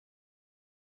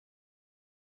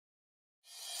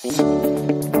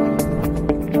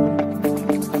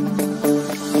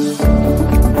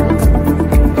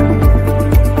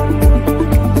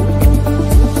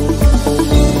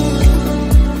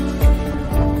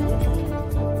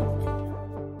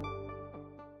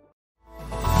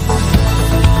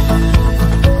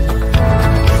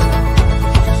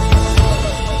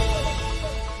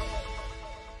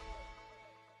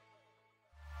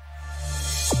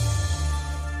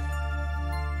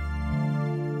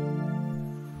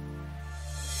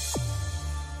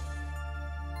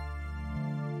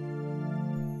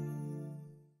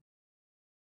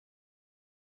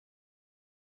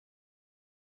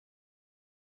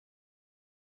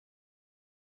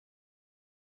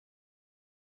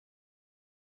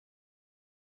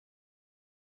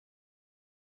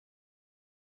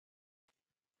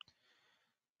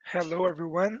Hello,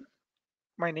 everyone.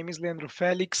 My name is Leandro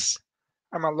Felix.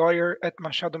 I'm a lawyer at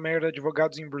Machado Meyer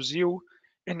Advogados in Brazil,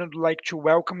 and I'd like to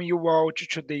welcome you all to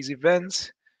today's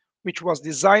event, which was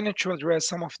designed to address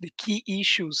some of the key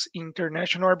issues in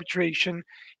international arbitration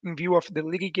in view of the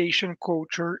litigation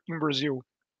culture in Brazil.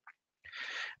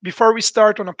 Before we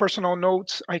start, on a personal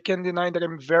note, I can deny that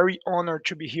I'm very honored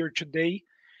to be here today.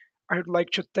 I would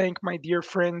like to thank my dear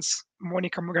friends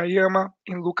Monica Murayama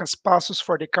and Lucas Passos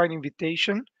for the kind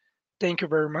invitation. Thank you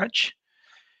very much.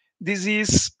 This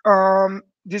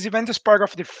event is part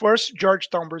of the first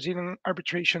Georgetown Brazilian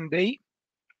Arbitration Day.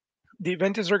 The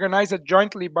event is organized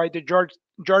jointly by the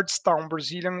Georgetown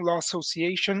Brazilian Law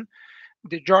Association,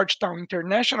 the Georgetown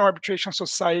International Arbitration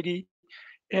Society,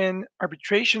 and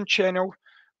Arbitration Channel,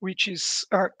 which is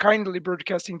kindly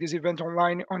broadcasting this event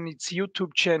online on its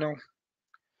YouTube channel.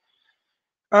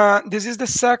 This is the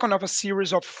second of a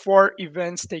series of 4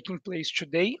 events taking place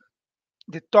today.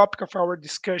 The topic of our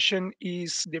discussion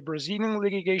is the Brazilian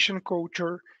litigation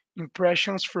culture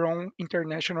impressions from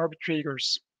international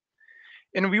arbitrators.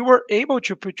 And we were able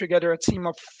to put together a team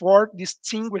of 4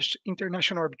 distinguished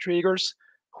international arbitrators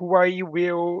who I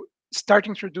will start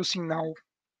introducing now.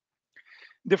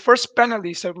 The first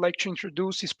panelist I would like to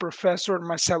introduce is Professor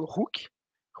Marcelo Huck,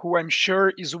 who I'm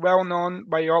sure is well known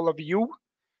by all of you.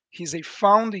 He's a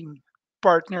founding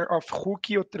partner of Huck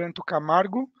Otranto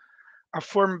Camargo, a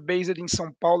firm based in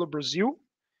São Paulo, Brazil.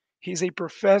 He's a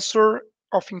professor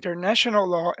of international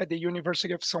law at the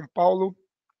University of São Paulo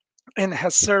and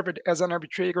has served as an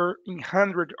arbitrator in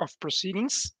hundreds of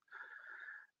proceedings.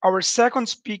 Our second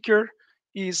speaker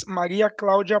is Maria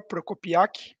Claudia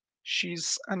Procopiak.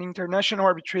 She's an international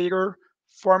arbitrator,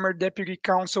 former deputy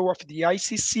counsel of the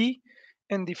ICC,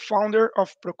 and the founder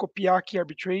of Procopiak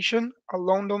Arbitration, a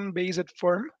London-based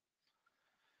firm.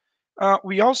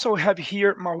 We also have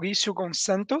here Mauricio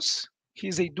Santos.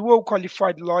 He's a dual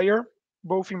qualified lawyer,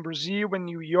 both in Brazil and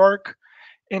New York,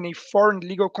 and a foreign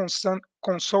legal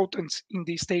consultant in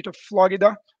the state of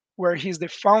Florida, where he's the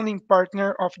founding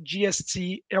partner of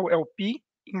GST LLP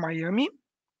in Miami.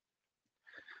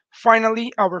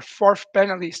 Finally, our fourth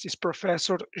panelist is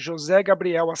Professor José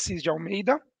Gabriel Assis de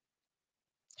Almeida.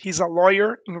 He's a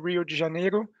lawyer in Rio de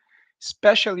Janeiro,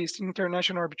 specialist in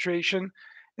international arbitration,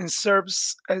 and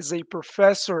serves as a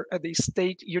professor at the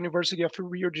State University of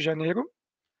Rio de Janeiro.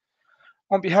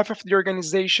 On behalf of the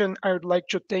organization, I would like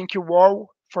to thank you all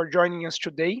for joining us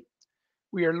today.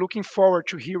 We are looking forward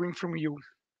to hearing from you.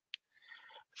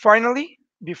 Finally,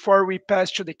 before we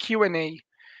pass to the Q&A,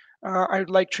 I would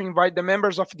like to invite the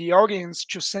members of the audience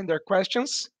to send their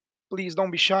questions. Please don't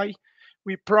be shy.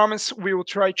 We promise we will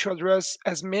try to address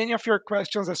as many of your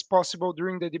questions as possible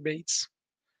during the debates.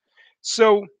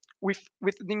 So, with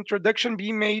the introduction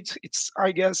being made,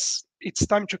 I guess it's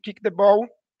time to kick the ball.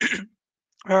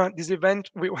 This event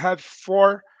will have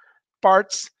 4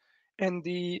 parts, and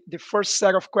the first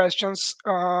set of questions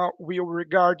will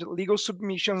regard legal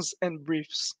submissions and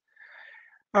briefs.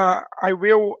 I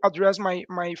will address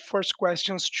my first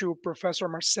questions to Professor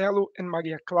Marcelo and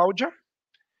Maria Claudia.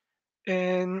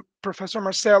 And Professor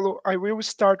Marcelo, I will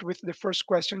start with the first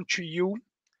question to you.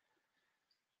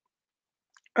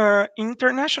 In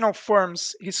international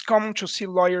firms, it's common to see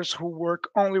lawyers who work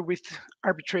only with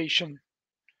arbitration.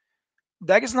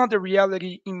 That is not the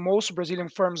reality in most Brazilian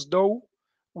firms, though,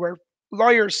 where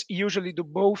lawyers usually do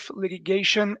both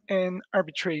litigation and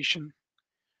arbitration.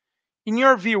 In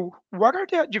your view, what are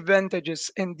the advantages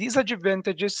and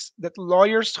disadvantages that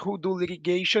lawyers who do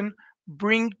litigation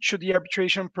bring to the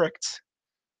arbitration practice?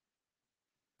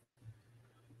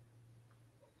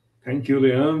 Thank you,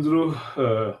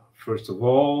 Leandro. First of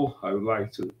all, I would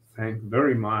like to thank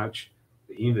very much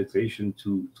the invitation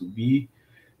to be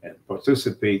and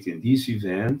participate in this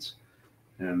event.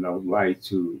 And I would like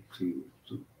to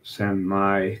send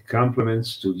my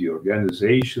compliments to the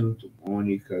organization, to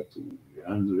Monica, to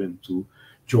Leandro, and to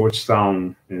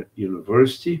Georgetown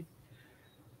University.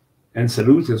 And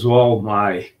salute as well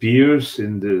my peers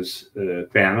in this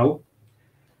panel.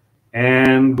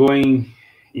 And going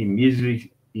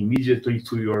immediately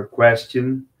to your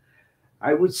question,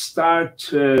 I would start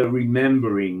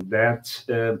remembering that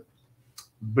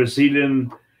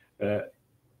Brazilian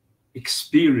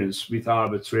experience with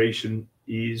arbitration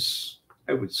is,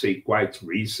 I would say, quite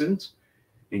recent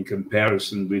in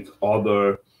comparison with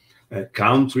other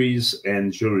countries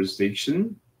and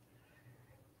jurisdiction.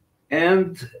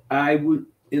 And I would,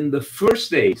 in the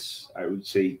first days, I would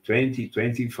say 20,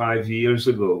 25 years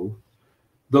ago,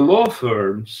 the law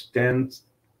firms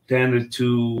tended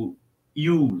to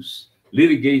use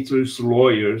litigators,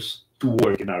 lawyers to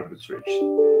work in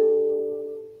arbitration.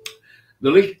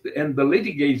 And the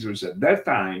litigators at that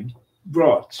time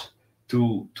brought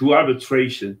to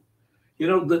arbitration,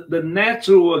 the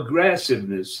natural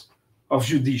aggressiveness of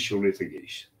judicial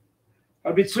litigation.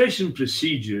 Arbitration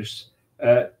procedures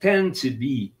tend to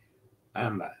be,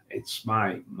 and it's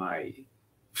my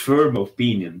firm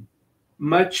opinion,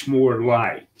 much more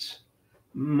light,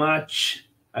 much,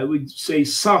 I would say,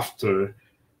 softer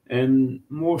and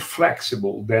more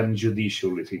flexible than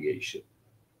judicial litigation.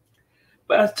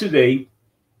 But today,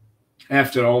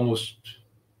 after almost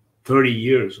 30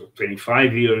 years or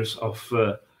 25 years of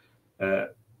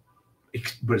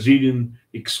Brazilian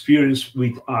experience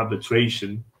with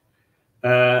arbitration,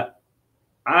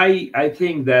 I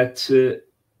think that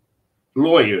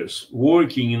lawyers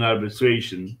working in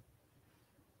arbitration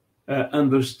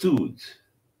understood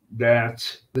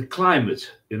that the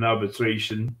climate in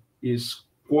arbitration is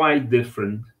quite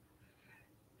different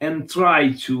and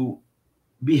try to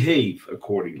behave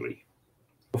accordingly.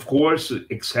 Of course,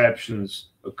 exceptions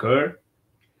occur,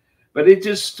 but it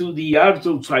is to the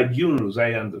arbitral tribunals,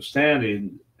 I understand,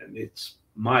 and it's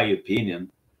my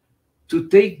opinion, to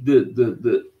take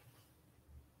the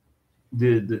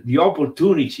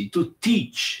opportunity to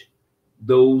teach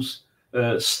those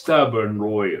stubborn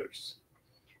lawyers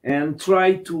and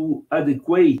try to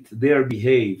adequate their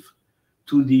behavior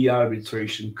to the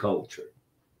arbitration culture.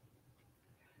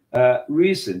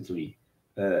 Recently,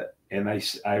 and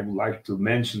I would like to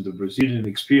mention the Brazilian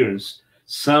experience,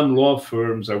 some law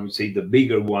firms, I would say the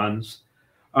bigger ones,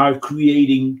 are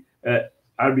creating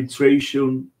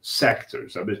arbitration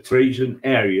sectors, arbitration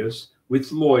areas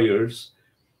with lawyers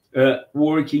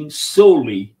working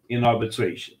solely in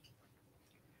arbitration.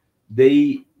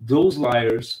 Those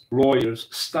lawyers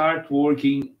start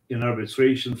working in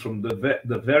arbitration from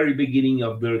the very beginning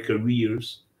of their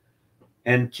careers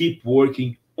and keep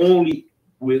working only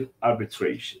with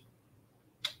arbitration.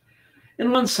 On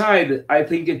one side, I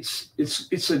think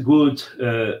it's a good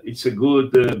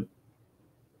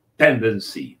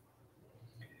tendency.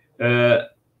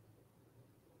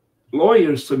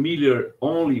 Lawyers familiar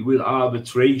only with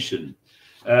arbitration,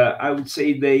 I would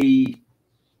say they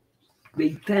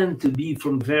tend to be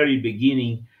from the very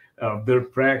beginning of their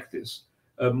practice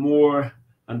more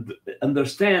and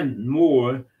understand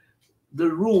more the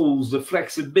rules, the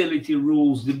flexibility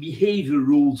rules, the behavior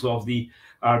rules of the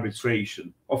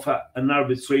arbitration, of an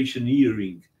arbitration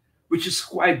hearing, which is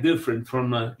quite different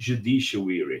from a judicial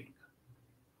hearing.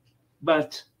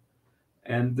 But,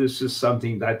 and this is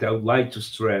something that I would like to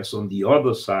stress on the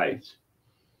other side,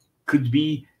 could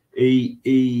be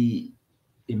in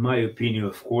my opinion,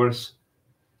 of course,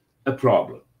 a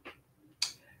problem.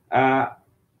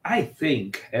 I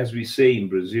think, as we say in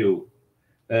Brazil,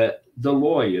 the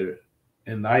lawyer,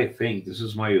 and I think this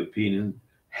is my opinion,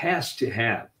 has to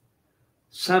have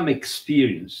some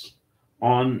experience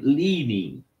on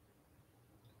leaning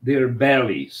their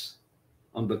bellies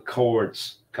on the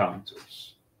court's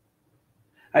counters.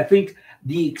 I think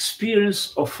the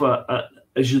experience of a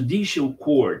judicial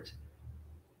court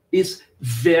is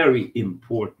very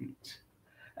important.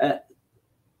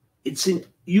 It's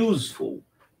useful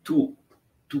to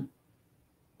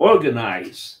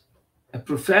organize a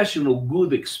professional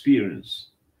good experience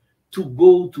to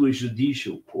go to a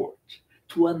judicial court,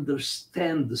 to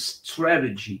understand the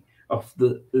strategy of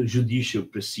the judicial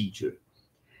procedure,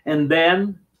 and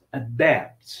then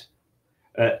adapt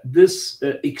this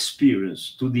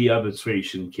experience to the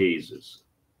arbitration cases.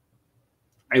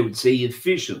 I would say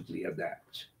efficiently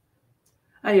adapt.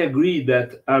 I agree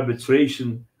that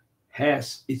arbitration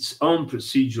has its own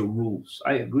procedural rules.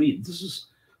 I agree, this is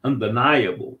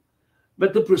undeniable.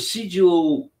 But the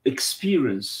procedural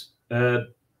experience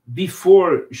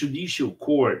before judicial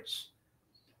courts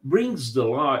brings to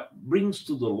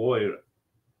the lawyer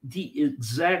the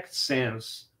exact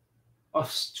sense of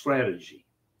strategy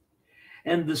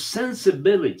and the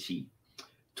sensibility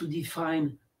to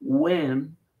define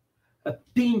when a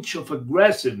pinch of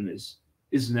aggressiveness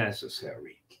is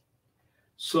necessary.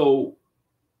 So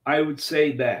I would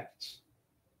say that,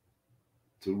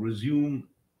 to resume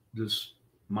this,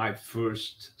 my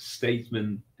first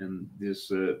statement and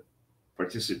this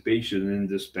participation in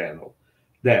this panel,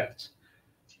 that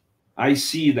I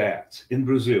see that in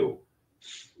Brazil,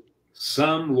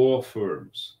 some law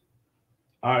firms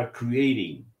are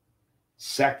creating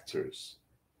sectors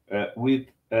with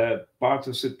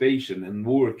participation and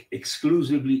work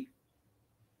exclusively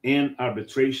in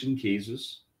arbitration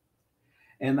cases.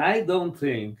 And I don't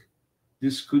think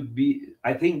this could be,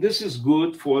 I think this is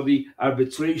good for the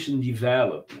arbitration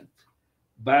development.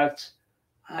 But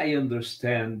I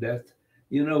understand that,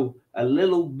 a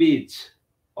little bit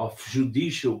of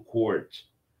judicial court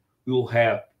will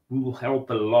help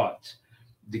a lot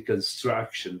the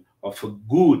construction of a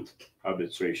good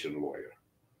arbitration lawyer.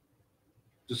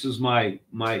 This is my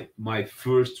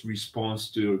first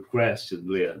response to your question,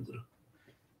 Leandro.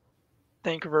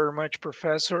 Thank you very much,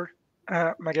 Professor.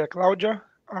 Maria Claudia,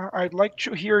 I'd like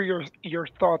to hear your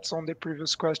thoughts on the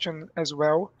previous question as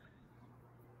well.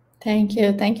 Thank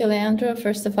you, Leandro.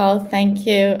 First of all, thank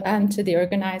you to the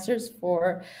organizers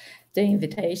for the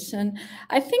invitation.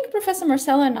 I think Professor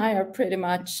Marcelo and I are pretty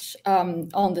much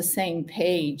on the same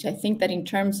page. I think that in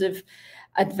terms of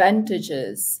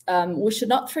advantages, we should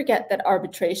not forget that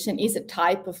arbitration is a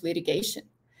type of litigation.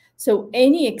 So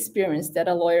any experience that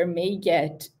a lawyer may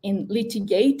get in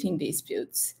litigating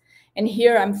disputes, and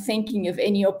here I'm thinking of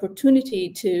any opportunity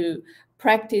to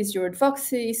practice your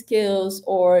advocacy skills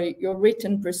or your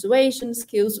written persuasion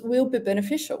skills, will be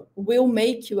beneficial, will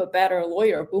make you a better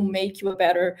lawyer, will make you a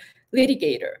better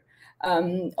litigator.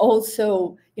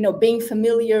 Also, being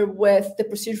familiar with the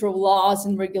procedural laws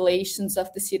and regulations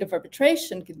of the seat of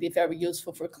arbitration can be very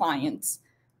useful for clients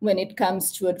when it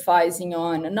comes to advising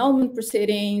on annulment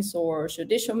proceedings or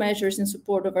judicial measures in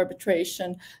support of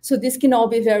arbitration. So this can all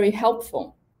be very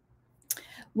helpful.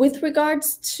 With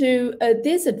regards to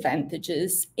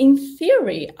disadvantages, in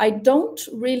theory, I don't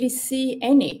really see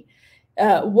any.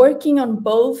 Working on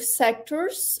both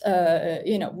sectors,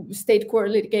 state court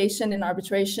litigation and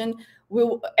arbitration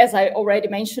will, as I already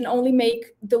mentioned, only make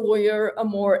the lawyer a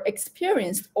more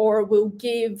experienced, or will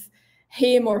give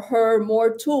him or her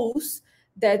more tools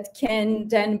that can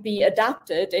then be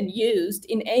adapted and used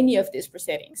in any of these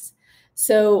proceedings.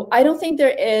 So I don't think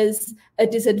there is a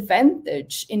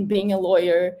disadvantage in being a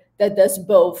lawyer that does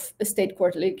both state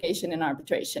court litigation and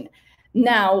arbitration.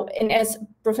 Now, and as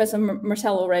Professor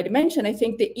Marcelo already mentioned, I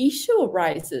think the issue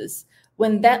arises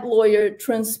when that lawyer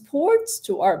transports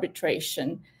to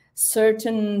arbitration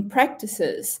certain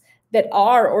practices that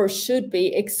are or should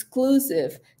be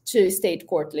exclusive to state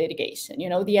court litigation.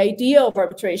 The idea of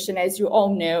arbitration, as you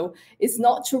all know, is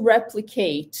not to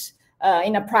replicate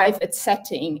in a private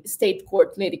setting state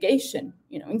court litigation,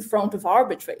 in front of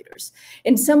arbitrators.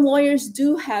 And some lawyers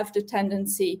do have the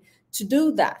tendency to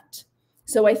do that.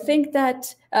 So I think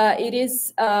that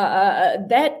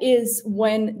that is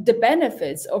when the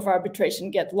benefits of arbitration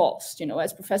get lost.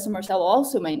 As Professor Marcelo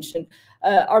also mentioned,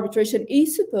 arbitration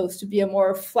is supposed to be a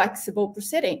more flexible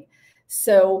proceeding.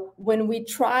 So when we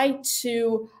try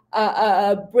to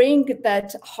bring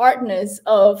that hardness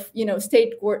of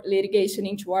state court litigation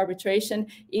into arbitration,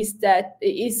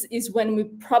 is when we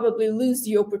probably lose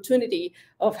the opportunity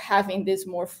of having this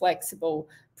more flexible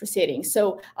proceeding.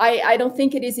 So I don't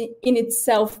think it is in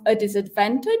itself a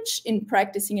disadvantage in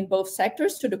practicing in both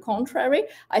sectors. To the contrary,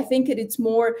 I think it's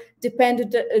more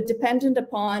dependent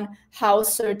upon how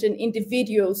certain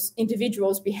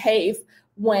individuals behave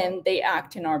when they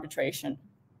act in arbitration.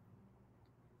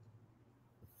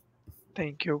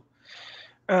 Thank you.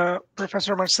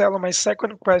 Professor Marcelo, my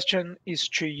second question is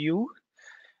to you.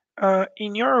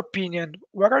 In your opinion,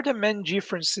 what are the main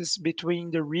differences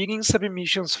between the written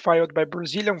submissions filed by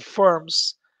Brazilian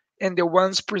firms and the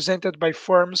ones presented by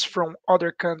firms from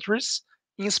other countries,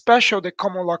 in special the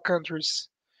common law countries?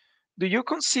 Do you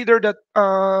consider that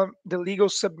the legal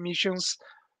submissions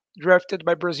drafted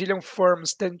by Brazilian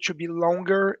firms tend to be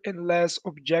longer and less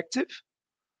objective?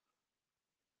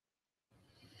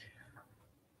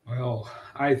 Well,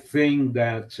 I think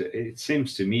that it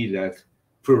seems to me that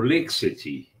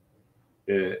prolixity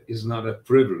is not a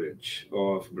privilege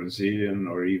of Brazilian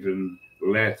or even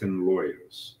Latin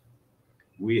lawyers.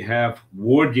 We have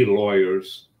wordy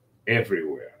lawyers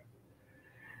everywhere.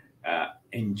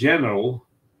 In general,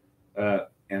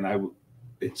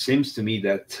 it seems to me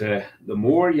that the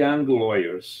more young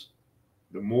lawyers,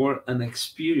 the more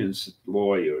unexperienced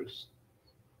lawyers,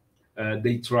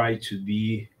 they try to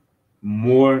be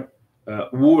more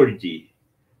wordy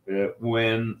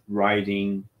when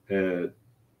writing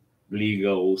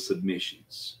legal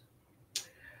submissions.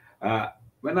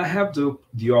 When I have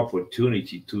the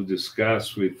opportunity to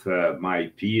discuss with my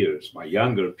peers, my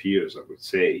younger peers, I would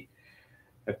say,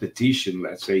 a petition,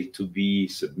 let's say, to be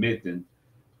submitted,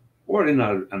 or in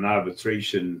an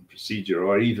arbitration procedure,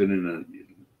 or even in a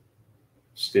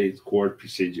state court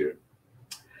procedure,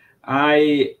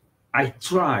 I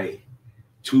try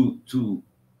to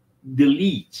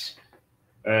delete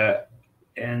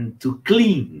and to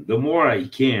clean the more I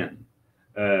can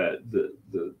the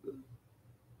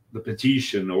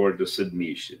petition or the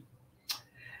submission.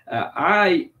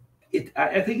 I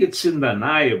think it's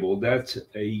undeniable that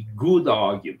a good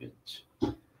argument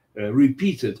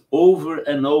repeated over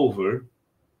and over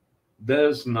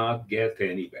does not get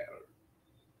any better.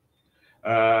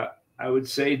 I would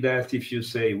say that if you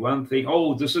say one thing,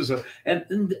 oh, this is a,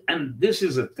 and this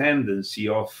is a tendency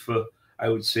of, I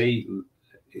would say,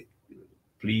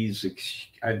 please,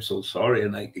 I'm so sorry,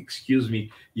 and excuse me,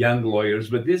 young lawyers,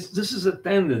 but this is a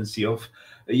tendency of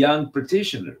young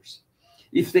petitioners.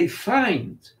 If they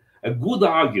find a good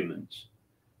argument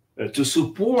to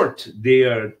support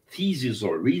their thesis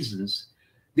or reasons,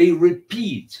 they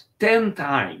repeat 10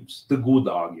 times the good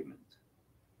argument.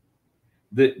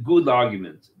 The good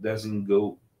argument doesn't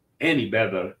go any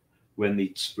better when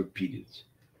it's repeated.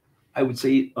 I would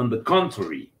say, on the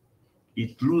contrary,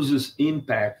 it loses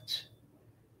impact,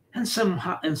 and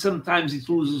sometimes it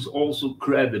loses also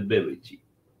credibility.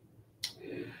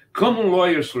 Common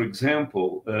lawyers, for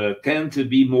example, tend to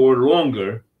be more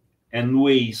longer and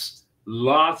waste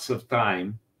lots of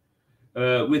time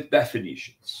with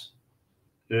definitions.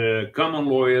 Common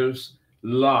lawyers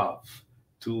love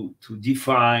to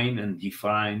define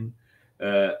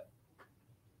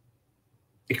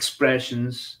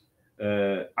expressions,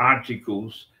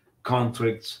 articles,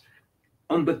 contracts.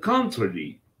 On the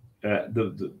contrary, I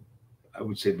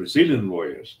would say Brazilian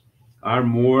lawyers are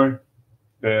more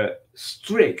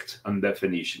strict on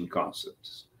definition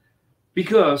concepts,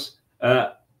 because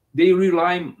they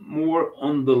rely more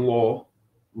on the law,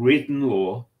 written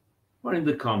law, or in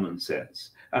the common sense.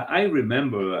 I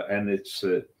remember, and it's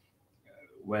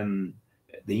when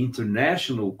the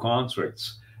international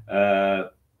contracts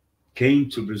came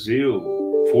to Brazil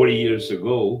 40 years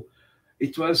ago,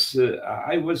 it was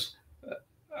I was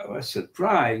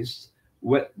surprised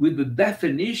with the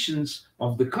definitions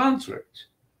of the contract.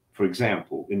 For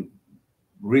example,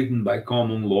 written by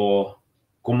common law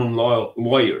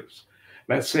lawyers.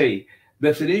 Let's say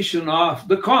definition of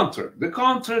the contract. The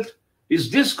contract is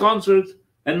this contract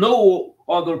and no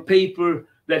other paper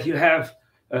that you have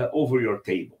over your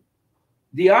table.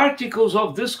 The articles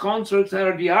of this contract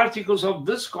are the articles of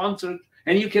this contract,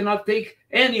 and you cannot take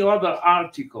any other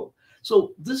article.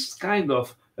 So this kind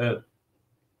of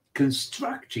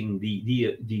constructing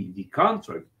the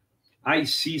contract, I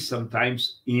see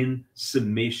sometimes in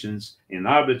submissions, in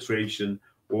arbitration,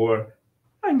 or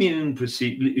I mean in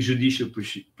judicial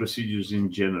procedures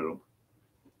in general.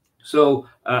 So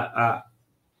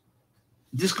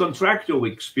this contractual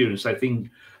experience, I think,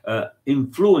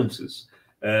 influences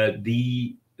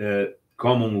the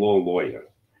common law lawyer.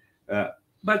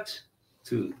 But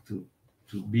to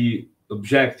be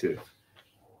objective,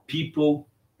 people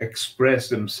express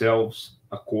themselves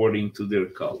according to their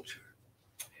culture.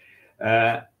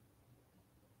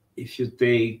 If you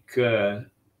take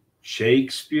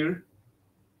Shakespeare,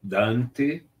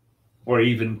 Dante, or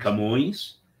even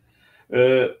Camões,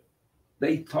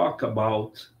 they talk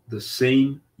about the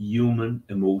same human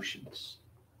emotions,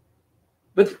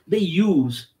 but they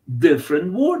use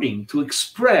different wording to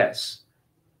express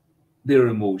their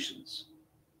emotions.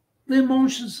 The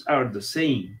emotions are the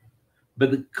same,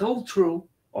 but the culture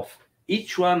of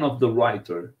each one of the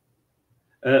writer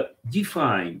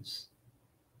defines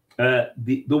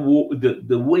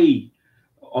the way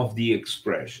of the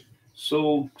expression.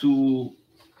 So to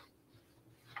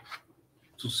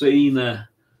say in a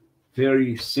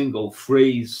very single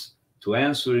phrase, to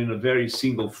answer in a very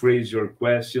single phrase your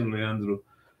question, Leandro,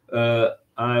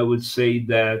 I would say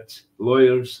that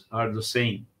lawyers are the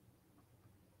same.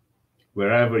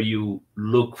 Wherever you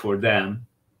look for them,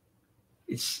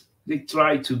 they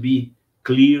try to be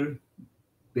clear,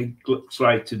 they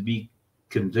try to be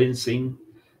convincing,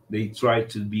 they try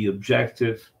to be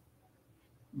objective.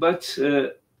 But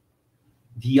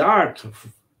the art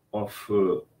of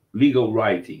legal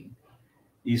writing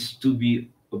is to be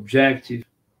objective,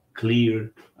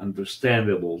 clear,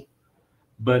 understandable,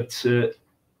 but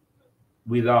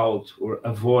without or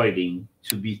avoiding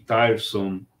to be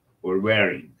tiresome or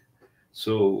wearing.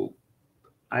 So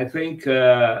I think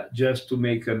just to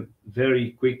make a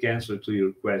very quick answer to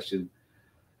your question,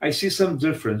 I see some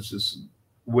differences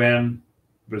when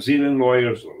Brazilian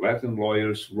lawyers or Latin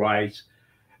lawyers write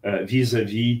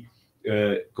vis-a-vis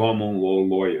common law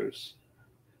lawyers.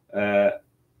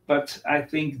 But I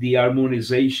think the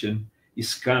harmonization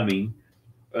is coming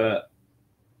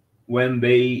when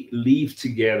they live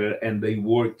together and they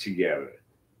work together.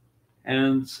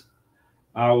 And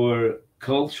our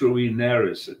cultural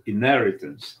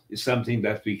inheritance is something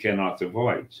that we cannot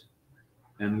avoid.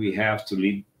 And we have to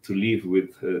live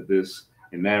with this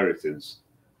inheritance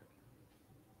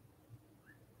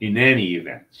in any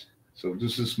event. So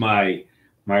this is my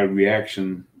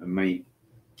reaction,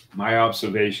 my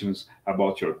observations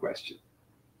about your question.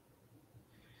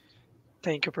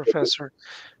 Thank you, Professor.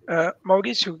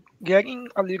 Mauricio, getting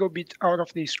a little bit out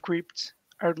of the script,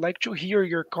 I'd like to hear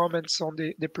your comments on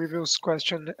the previous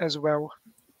question as well.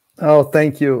 Oh,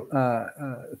 thank you.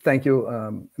 Thank you,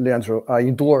 Leandro. I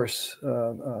endorse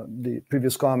the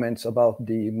previous comments about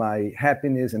my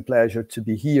happiness and pleasure to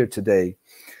be here today.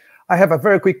 I have a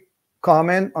very quick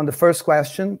comment on the first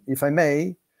question, if I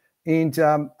may, and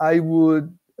I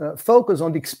would focus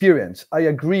on the experience. I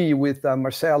agree with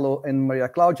Marcelo and Maria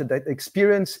Claudia that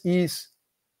experience is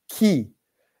key,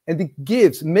 and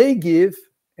it may give,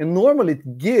 and normally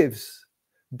it gives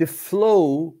the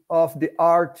flow of the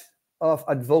art of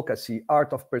advocacy,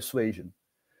 art of persuasion.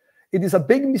 It is a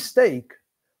big mistake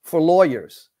for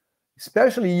lawyers,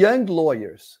 especially young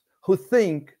lawyers, who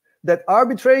think that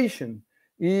arbitration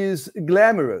is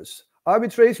glamorous,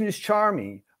 arbitration is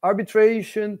charming,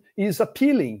 arbitration is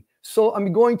appealing, so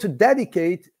I'm going to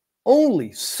dedicate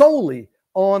solely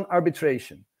on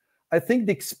arbitration. I think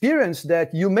the experience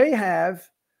that you may have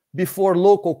before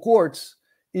local courts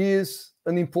is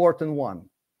an important one.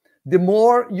 The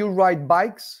more you ride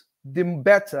bikes, the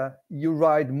better you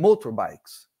ride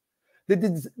motorbikes.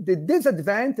 The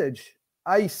disadvantage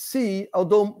I see,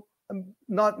 although I'm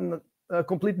not in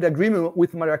complete agreement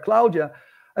with Maria Claudia,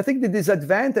 I think the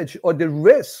disadvantage or the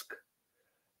risk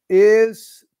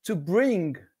is to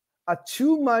bring a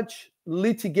too much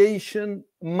litigation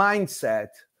mindset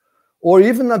or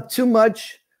even a too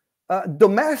much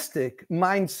domestic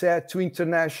mindset to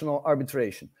international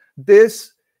arbitration.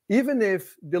 This, even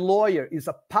if the lawyer is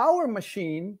a power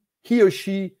machine, he or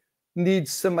she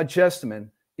needs some adjustment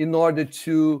in order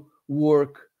to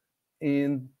work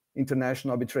in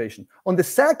international arbitration. On the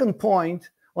second point,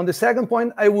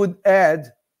 I would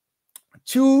add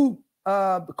two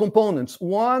components.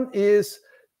 One is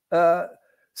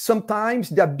sometimes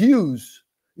the abuse,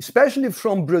 especially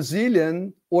from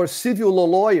Brazilian or civil law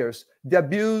lawyers, the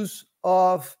abuse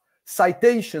of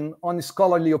citation on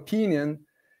scholarly opinion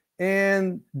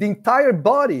and the entire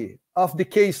body of the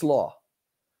case law.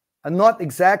 And not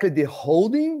exactly the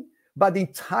holding, but the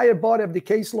entire body of the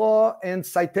case law and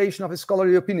citation of a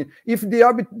scholarly opinion. If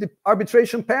the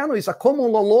arbitration panel is a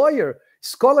common law lawyer,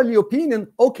 scholarly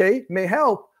opinion, okay, may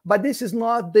help, but this is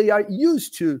not they are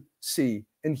used to see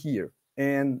and hear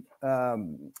and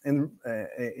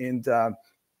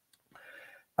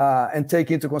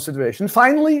take into consideration.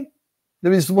 Finally,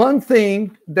 there is one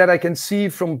thing that I can see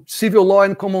from civil law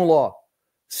and common law.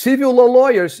 Civil law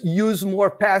lawyers use more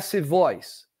passive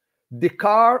voice. The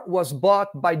car was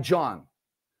bought by John.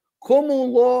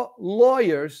 Common law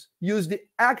lawyers use the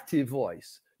active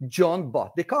voice. John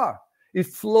bought the car. It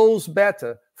flows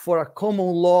better for a common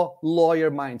law lawyer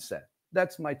mindset.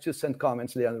 That's my 2-cent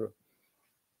comments, Leandro.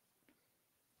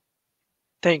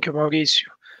 Thank you, Mauricio.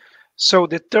 So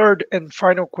the third and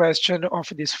final question of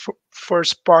this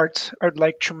first part, I'd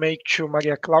like to make to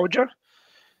Maria Claudia.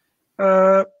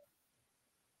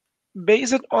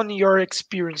 Based on your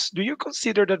experience, do you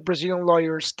consider that Brazilian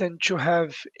lawyers tend to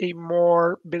have a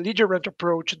more belligerent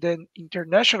approach than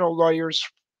international lawyers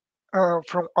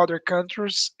from other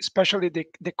countries, especially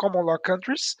the common law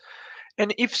countries?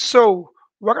 And if so,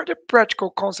 what are the practical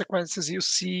consequences you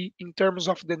see in terms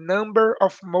of the number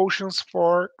of motions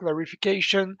for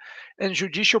clarification and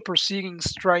judicial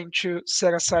proceedings trying to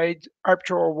set aside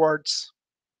arbitral awards?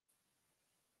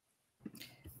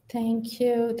 Thank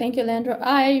you, Leandro.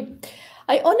 I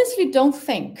honestly don't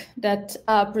think that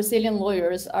Brazilian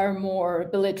lawyers are more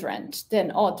belligerent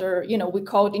than other, we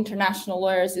call it international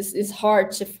lawyers. It's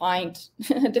hard to find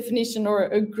a definition or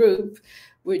a group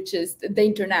which is the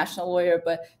international lawyer,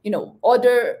 but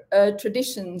other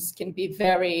traditions can be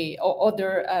very, or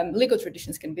other legal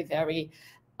traditions can be very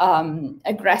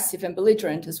aggressive and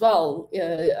belligerent as well.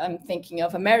 I'm thinking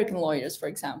of American lawyers, for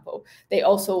example. They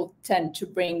also tend to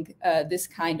bring this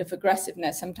kind of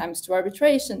aggressiveness sometimes to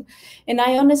arbitration. And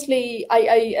I honestly,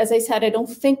 as I said, I don't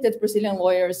think that Brazilian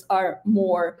lawyers are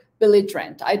more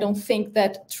belligerent. I don't think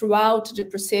that throughout the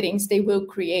proceedings they will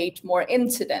create more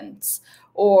incidents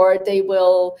or they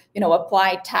will,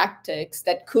 apply tactics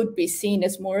that could be seen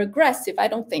as more aggressive. I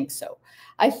don't think so.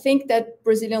 I think that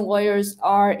Brazilian lawyers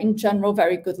are, in general,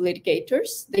 very good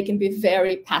litigators. They can be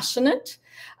very passionate,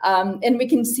 and we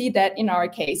can see that in our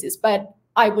cases. But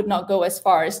I would not go as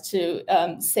far as to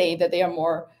say that they are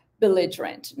more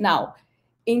belligerent. Now,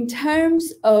 in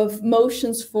terms of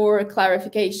motions for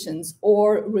clarifications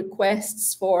or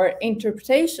requests for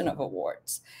interpretation of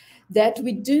awards, that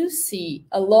we do see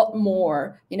a lot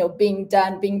more, being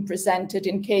done, being presented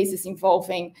in cases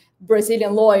involving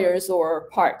Brazilian lawyers or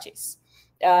parties.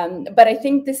 But I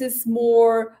think this is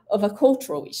more of a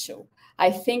cultural issue.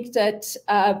 I think that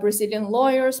Brazilian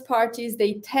lawyers, parties,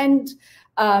 they tend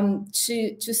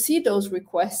to see those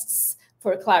requests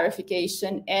for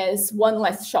clarification as one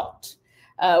less shot,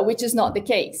 which is not the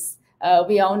case.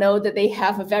 We all know that they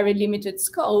have a very limited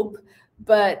scope,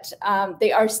 but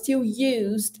they are still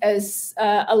used as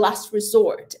a last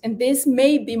resort. And this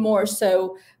may be more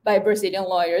so by Brazilian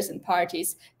lawyers and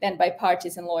parties than by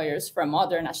parties and lawyers from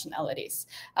other nationalities.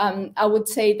 I would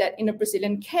say that in a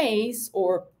Brazilian case,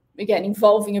 or again,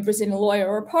 involving a Brazilian lawyer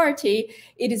or party,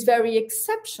 it is very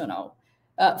exceptional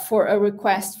for a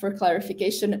request for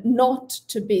clarification not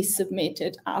to be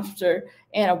submitted after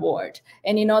an award.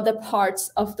 And in other parts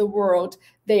of the world,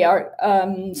 they are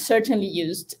certainly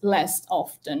used less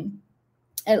often,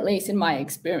 at least in my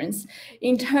experience.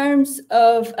 In terms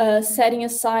of setting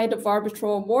aside of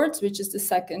arbitral awards, which is the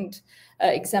second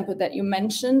example that you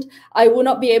mentioned, I will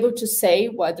not be able to say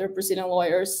whether Brazilian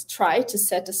lawyers try to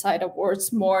set aside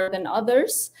awards more than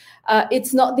others.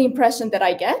 It's not the impression that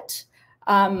I get.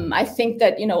 I think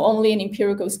that, only an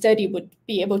empirical study would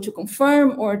be able to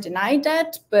confirm or deny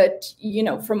that. But,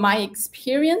 from my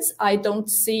experience, I don't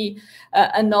see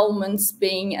annulments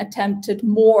being attempted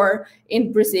more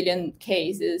in Brazilian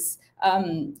cases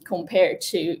compared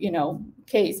to,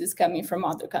 cases coming from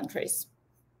other countries.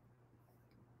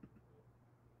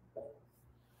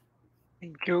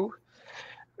 Thank you.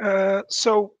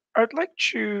 So I'd like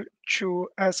to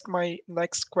ask my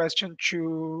next question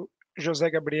to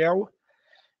José Gabriel.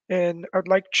 And I'd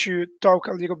like to talk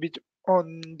a little bit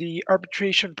on the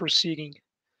arbitration proceeding.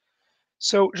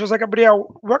 So, José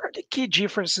Gabriel, what are the key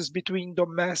differences between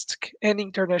domestic and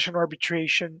international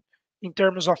arbitration in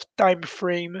terms of time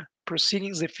frame,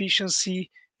 proceedings efficiency,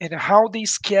 and how the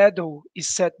schedule is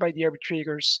set by the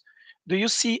arbitrators? Do you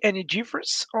see any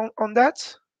difference on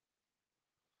that?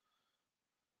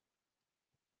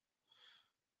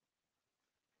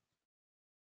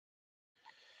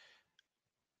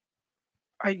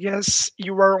 I guess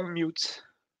you are on mute.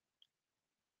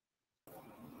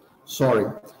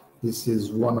 Sorry, this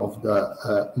is one of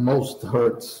the most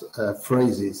heard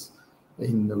phrases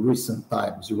in recent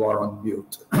times. You are on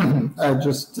mute. I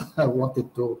just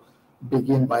wanted to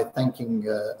begin by thanking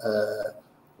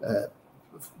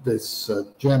this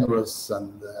generous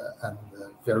and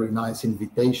very nice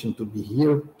invitation to be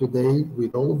here today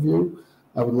with all of you.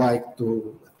 I would like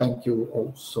to thank you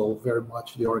also very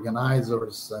much, the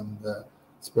organizers, and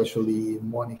especially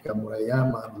Monica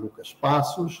Murayama and Lucas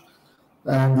Passos.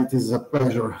 And it is a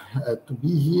pleasure to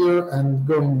be here. And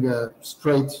going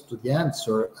straight to the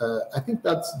answer, I think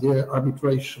that the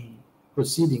arbitration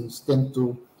proceedings tend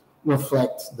to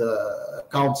reflect the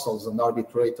counsels and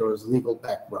arbitrators' legal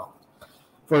background.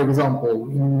 For example,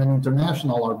 in an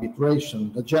international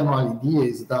arbitration, the general idea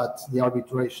is that the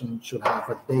arbitration should have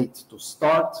a date to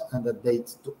start and a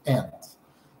date to end.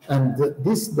 And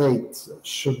this date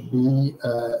should be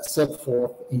set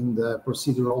forth in the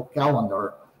procedural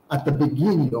calendar at the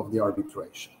beginning of the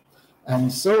arbitration. And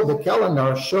so the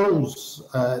calendar shows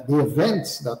the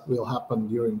events that will happen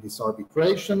during this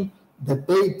arbitration, the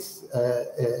date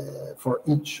for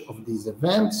each of these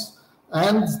events,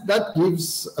 and that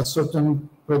gives a certain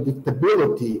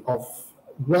predictability of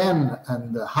when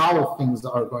and how things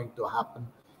are going to happen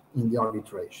in the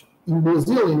arbitration. In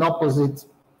Brazil, in opposite,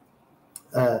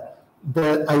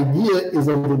 the idea is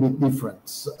a little bit different.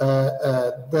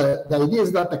 The idea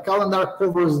is that the calendar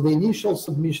covers the initial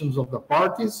submissions of the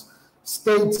parties,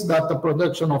 states that the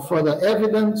production of further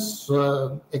evidence,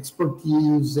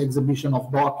 expertise, exhibition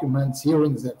of documents,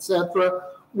 hearings, etc.,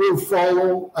 will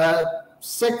follow a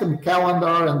second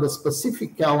calendar and a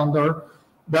specific calendar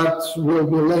that will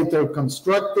be later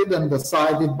constructed and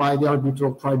decided by the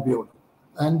arbitral tribunal.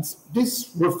 And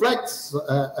this reflects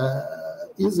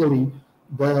easily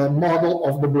the model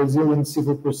of the Brazilian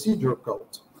Civil Procedure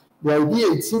Code. The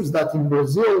idea, it seems that in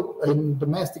Brazil, in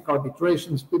domestic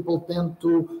arbitrations, people tend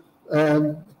to,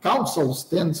 counsels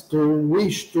tend to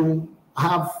wish to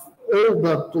have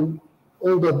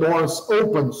all the doors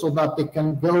open so that they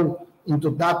can go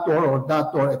into that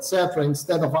door, etc.,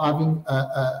 instead of having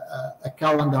a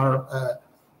calendar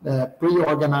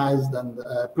pre-organized and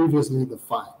previously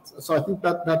defined. So I think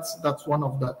that's one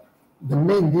of the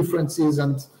main differences,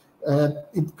 and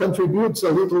it contributes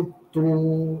a little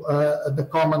to the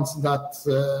comments that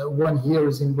one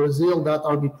hears in Brazil, that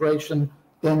arbitration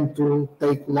tend to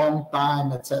take long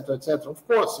time, etc., etc. Of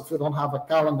course, if you don't have a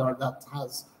calendar that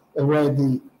has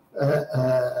already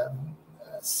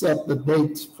set the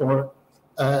date for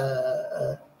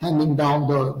handing down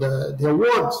the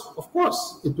awards, of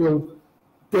course, it will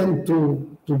tend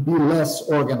to be less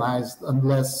organized and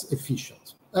less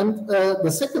efficient. And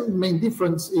the second main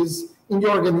difference is in the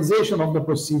organization of the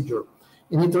procedure.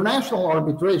 In international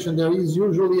arbitration, there is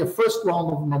usually a first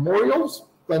round of memorials,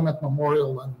 claimant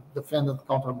memorial and defendant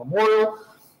counter memorial,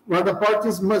 where the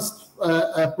parties must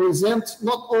present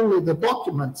not only the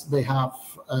documents they have,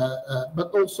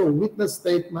 but also witness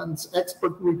statements,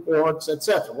 expert reports,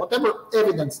 etc., whatever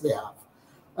evidence they have.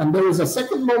 And there is a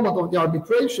second moment of the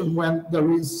arbitration when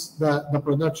there is the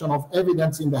production of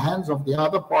evidence in the hands of the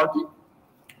other party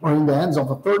or in the hands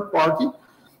of a third party,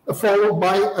 followed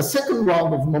by a second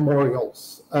round of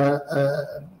memorials.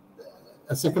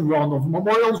 A second round of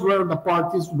memorials where the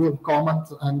parties will comment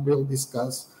and will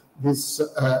discuss this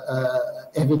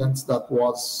evidence that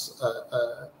was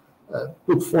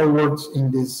put forward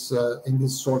in this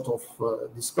sort of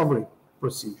discovery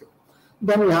procedure.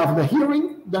 Then we have the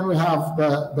hearing, then we have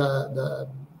the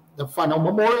final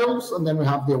memorials, and then we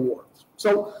have the awards.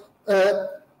 So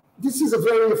this is a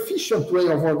very efficient way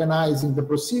of organizing the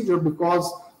procedure,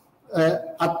 because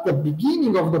at the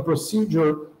beginning of the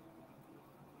procedure,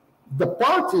 the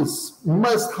parties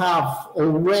must have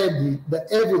already the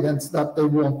evidence that they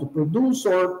want to produce,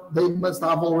 or they must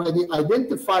have already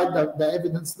identified the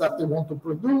evidence that they want to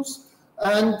produce.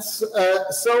 And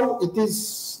so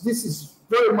this is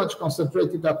very much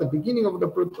concentrated at the beginning of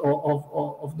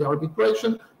the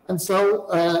arbitration. And so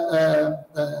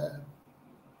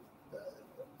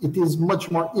it is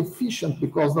much more efficient,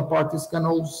 because the parties can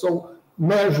also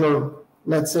measure,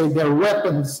 let's say, their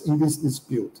weapons in this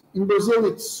dispute. In Brazil,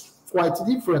 it's quite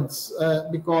different,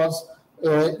 because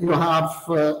you have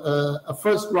a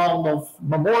first round of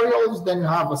memorials, then you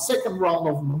have a second round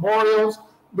of memorials,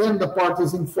 then the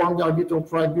parties inform the arbitral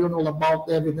tribunal about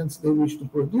the evidence they wish to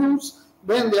produce,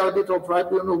 then the arbitral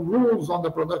tribunal rules on the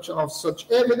production of such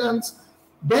evidence,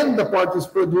 then the parties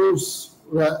produce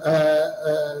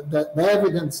the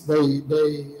evidence they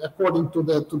according to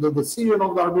the decision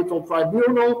of the arbitral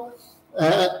tribunal,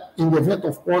 in the event,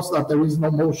 of course, that there is no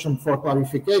motion for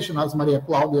clarification, as Maria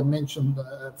Claudia mentioned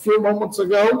a few moments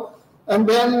ago. And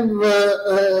then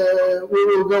we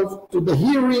will go to the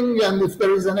hearing, and if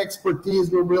there is an expertise,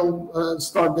 we will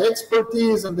start the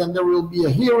expertise, and then there will be a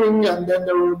hearing, and then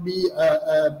there will be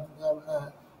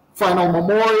final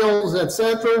memorials,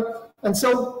 etc. And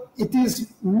so it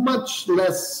is much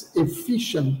less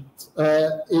efficient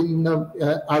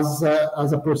as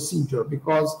a procedure,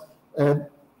 because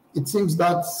it seems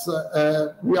that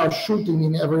we are shooting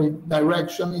in every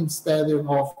direction instead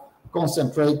of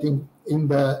concentrating in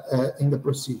the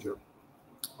procedure.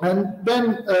 And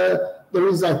then there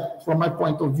is, from my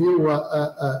point of view,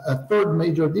 a third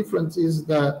major difference is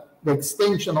the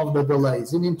extension of the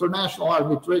delays. In international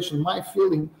arbitration, my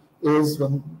feeling is,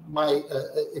 my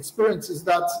experience is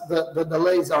that the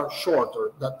delays are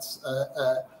shorter. That's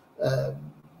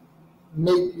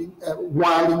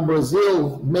while in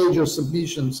Brazil, major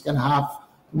submissions can have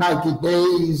 90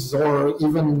 days, or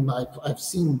even I've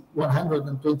seen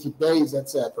 120 days,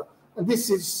 etc. And this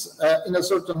is, in a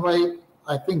certain way,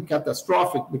 I think,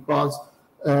 catastrophic, because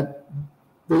the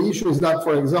issue is that,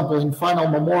 for example, in final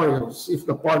memorials, if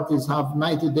the parties have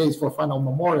 90 days for final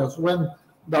memorials, when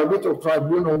the arbitral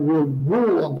tribunal will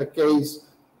rule on the case,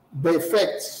 the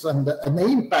effects and the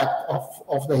impact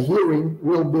of the hearing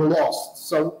will be lost.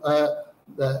 So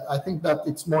I think that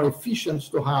it's more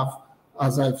efficient to have,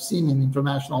 as I've seen in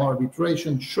international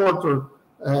arbitration, shorter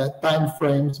time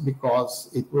frames, because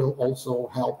it will also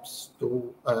helps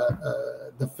to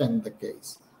defend the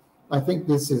case. I think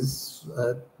this is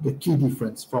the key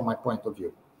difference from my point of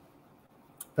view.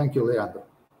 Thank you, Leandro.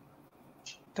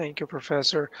 Thank you,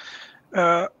 Professor.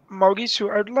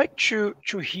 Mauricio, I'd like to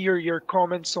hear your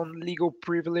comments on legal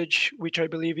privilege, which I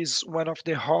believe is one of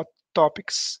the hot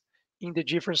topics in the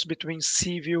difference between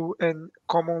civil and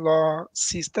common law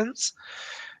systems.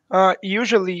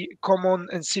 Usually, common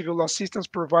and civil law systems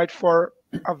provide for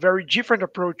a very different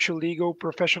approach to legal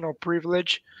professional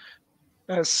privilege,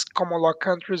 as common law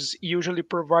countries usually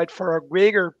provide for a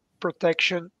greater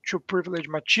protection to privileged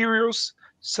materials,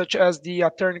 such as the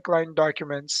attorney-client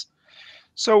documents.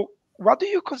 So, what do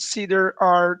you consider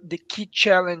are the key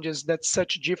challenges that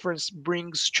such difference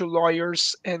brings to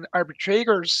lawyers and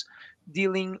arbitrators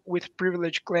dealing with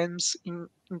privilege claims in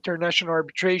international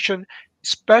arbitration,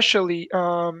 especially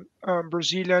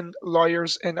Brazilian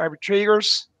lawyers and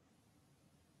arbitrators?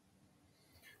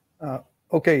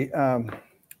 Okay.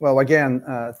 Well, again,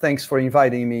 thanks for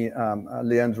inviting me,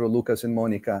 Leandro, Lucas, and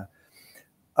Monica.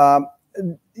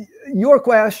 Your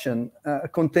question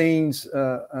contains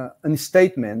a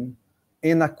statement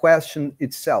in a question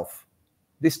itself.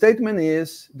 The statement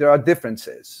is there are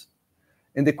differences.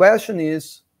 And the question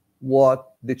is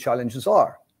what the challenges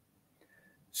are.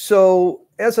 So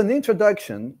as an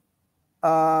introduction,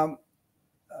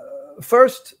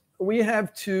 first we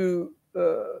have to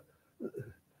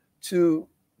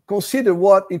consider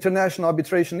what international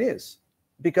arbitration is,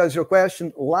 because your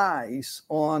question lies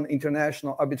on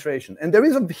international arbitration. And there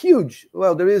is a huge,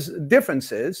 well, there is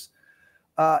differences,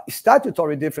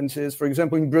 statutory differences. For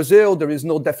example, in Brazil, there is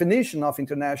no definition of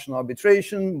international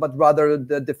arbitration, but rather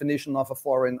the definition of a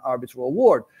foreign arbitral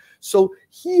award. So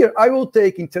here I will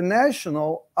take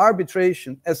international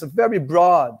arbitration as a very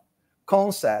broad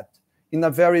concept in a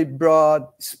very broad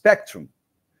spectrum.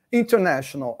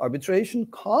 International arbitration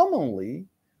commonly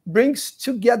brings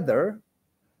together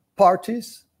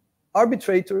parties,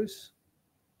 arbitrators,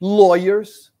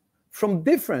 lawyers from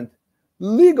different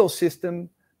legal system,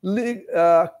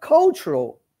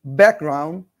 cultural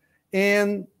background,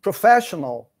 and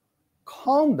professional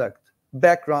conduct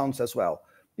backgrounds as well.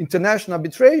 International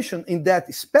arbitration in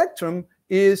that spectrum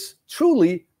is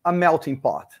truly a melting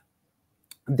pot.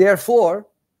 Therefore,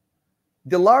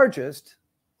 the largest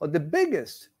or the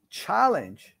biggest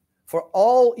challenge for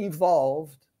all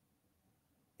involved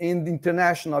in the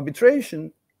international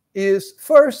arbitration is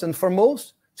first and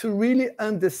foremost to really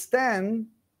understand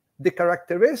the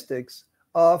characteristics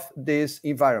of this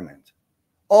environment.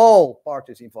 All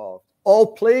parties involved, all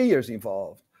players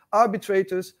involved,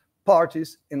 arbitrators,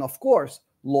 parties, and of course,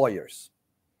 lawyers.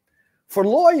 For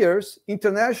lawyers,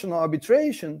 international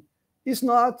arbitration is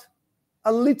not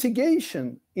a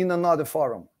litigation in another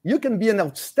forum. You can be an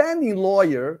outstanding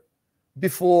lawyer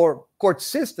before court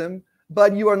system,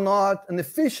 but you are not an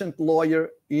efficient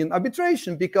lawyer in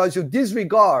arbitration because you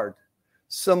disregard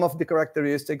some of the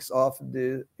characteristics of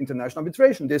the international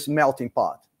arbitration, this melting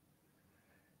pot.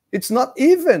 It's not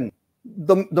even,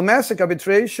 domestic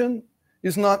arbitration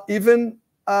is not even,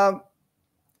 so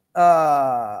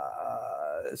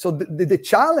the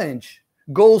challenge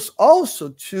goes also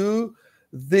to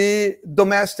the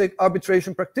domestic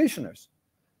arbitration practitioners.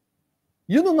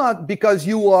 You do not, because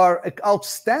you are an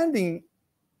outstanding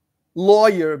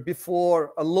lawyer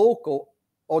before a local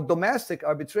or domestic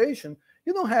arbitration,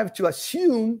 you don't have to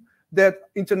assume that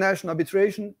international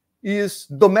arbitration is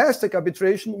domestic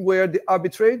arbitration where the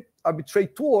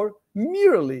arbitrator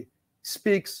merely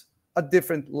speaks a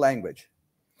different language.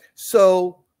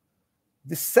 So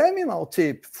the seminal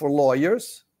tip for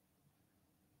lawyers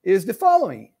is the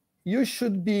following. You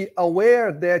should be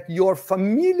aware that your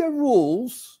familiar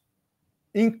rules,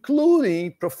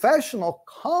 including professional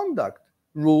conduct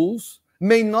rules,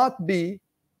 may not be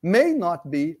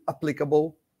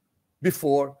applicable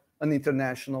before an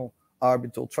international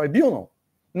arbitral tribunal.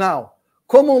 Now,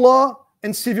 common law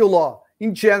and civil law,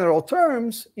 in general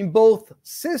terms, in both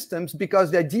systems, because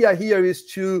the idea here is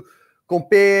to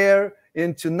compare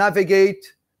and to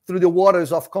navigate through the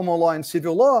waters of common law and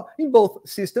civil law, in both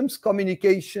systems,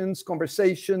 communications,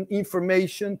 conversation,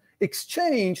 information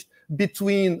exchanged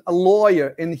between a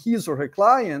lawyer and his or her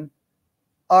client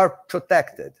are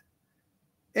protected.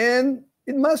 And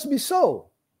it must be so.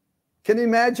 Can you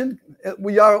imagine?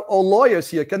 We are all lawyers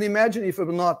here. Can you imagine if we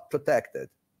were not protected?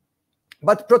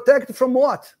 But protected from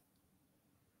what?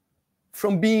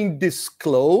 From being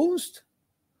disclosed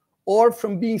or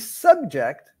from being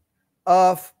subject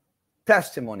of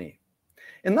testimony.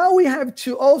 And now we have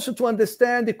to also to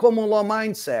understand the common law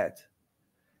mindset.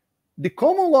 The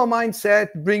common law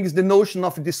mindset brings the notion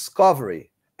of discovery.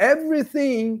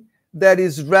 Everything that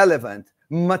is relevant,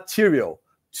 material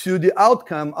to the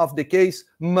outcome of the case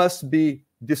must be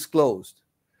disclosed.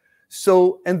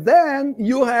 So, and then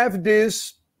you have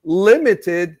this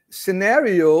limited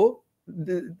scenario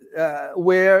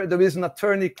where there is an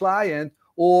attorney-client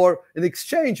or an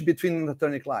exchange between an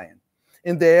attorney-client.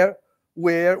 And there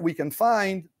where we can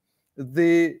find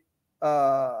the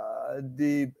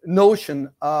notion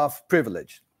of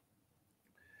privilege.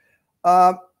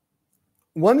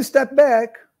 One step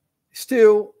back,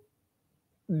 still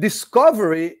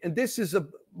discovery, and this is a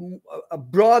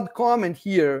broad comment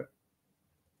here.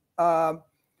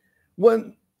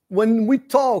 When we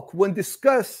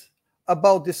discuss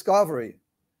about discovery,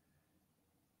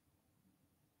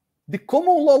 The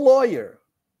common law lawyer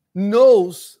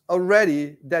knows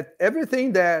already that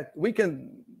everything that we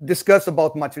can discuss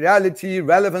about materiality,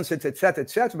 relevance,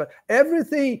 etc., but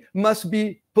everything must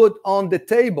be put on the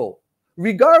table,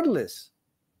 regardless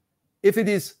if it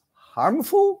is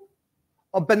harmful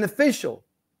or beneficial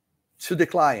to the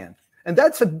client. And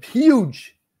that's a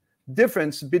huge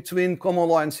difference between common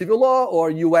law and civil law, or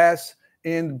US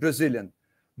and Brazilian.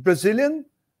 Brazilian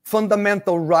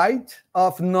fundamental right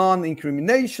of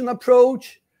non-incrimination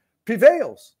approach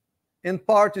prevails, and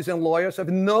parties and lawyers have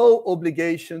no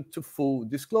obligation to full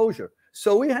disclosure.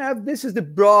 So we have, this is the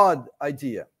broad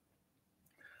idea.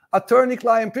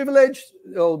 Attorney-client privilege,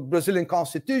 Brazilian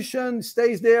Constitution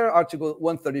stays there, Article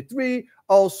 133,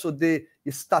 also the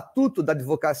Estatuto da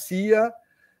Advocacia,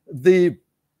 the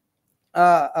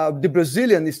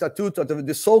Brazilian Estatuto,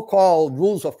 the so-called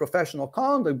rules of professional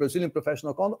conduct, Brazilian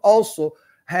professional conduct, also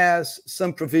has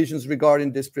some provisions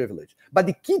regarding this privilege. But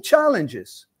the key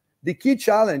challenges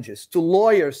to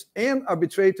lawyers and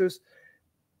arbitrators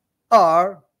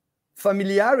are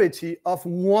familiarity of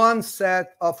one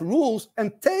set of rules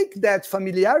and take that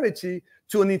familiarity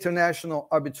to an international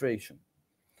arbitration.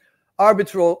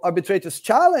 Arbitrators'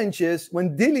 challenges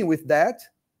when dealing with that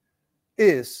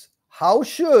is how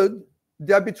should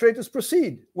the arbitrators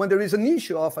proceed when there is an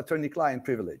issue of attorney-client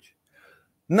privilege?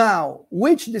 Now,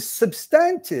 which the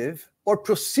substantive or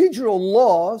procedural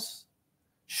laws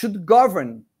should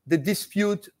govern the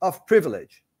dispute of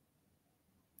privilege?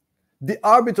 The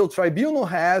arbitral tribunal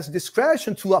has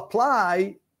discretion to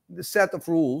apply the set of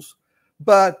rules,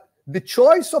 but the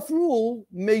choice of rule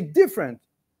may differ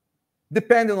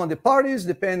depending on the parties,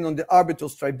 depending on the arbitral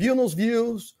tribunal's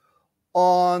views,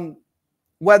 on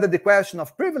whether the question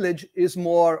of privilege is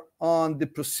more on the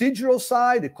procedural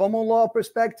side, the common law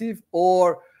perspective,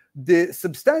 or the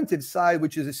substantive side,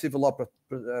 which is a civil law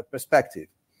perspective.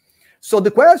 So the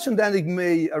question then it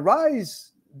may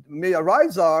arise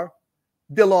are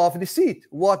the law of deceit,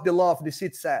 what the law of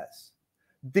deceit says,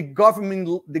 the governing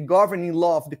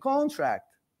law of the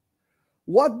contract,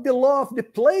 what the law of the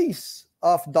place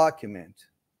of document.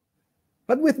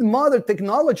 But with modern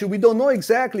technology, we don't know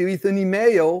exactly if an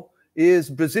email is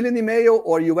Brazilian email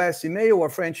or US email or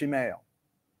French email.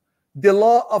 The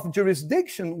law of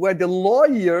jurisdiction where the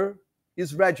lawyer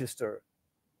is registered,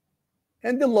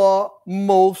 and the law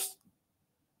most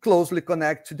closely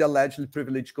connect to the allegedly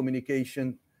privileged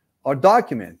communication or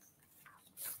document.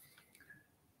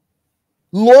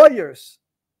 Lawyers'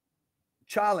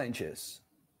 challenges.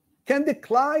 Can the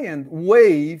client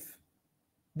waive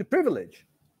the privilege?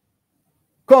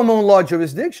 Common law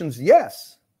jurisdictions,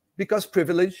 yes, because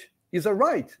privilege is a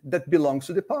right that belongs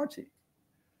to the party.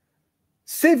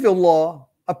 Civil law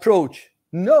approach,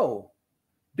 no,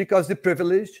 because the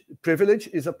privilege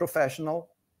is a professional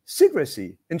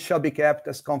secrecy and shall be kept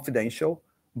as confidential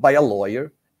by a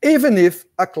lawyer, even if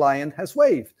a client has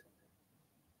waived.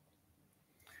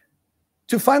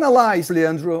 To finalize,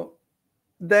 Leandro,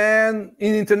 then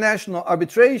in international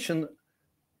arbitration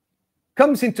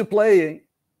comes into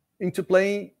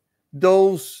playing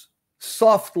those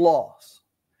soft laws.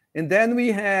 And then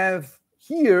we have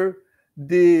here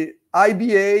the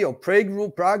IBA or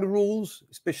Prague rules,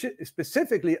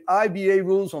 specifically IBA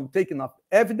rules on taking up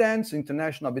evidence,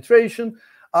 international arbitration,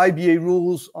 IBA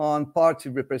rules on party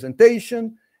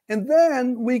representation, and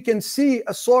then we can see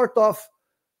a sort of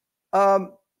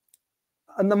an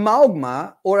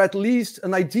amalgama, or at least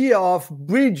an idea of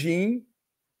bridging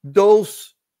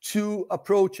those two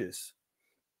approaches.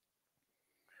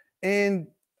 And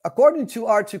according to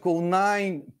Article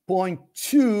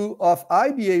 9.2 of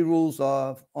IBA rules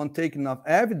on taking of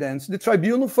evidence, the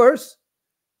tribunal first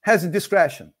has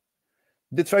discretion.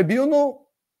 The tribunal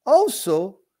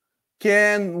also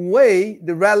can weigh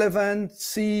the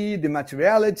relevancy, the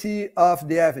materiality of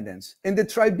the evidence. And the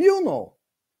tribunal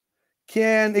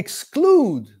can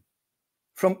exclude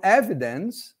from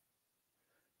evidence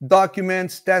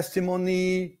documents,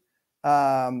 testimony,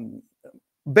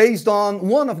 based on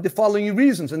one of the following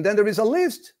reasons. And then there is a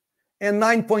list. And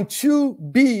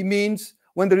 9.2b means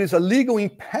when there is a legal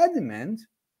impediment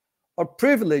or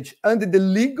privilege under the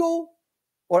legal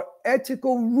or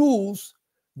ethical rules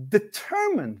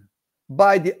determined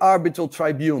by the arbitral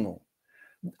tribunal.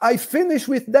 I finish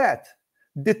with that.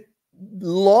 The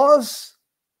laws,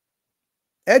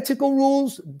 ethical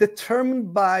rules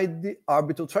determined by the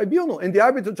arbitral tribunal. And the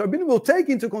arbitral tribunal will take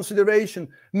into consideration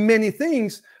many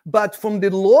things, but from the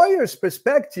lawyer's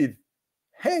perspective,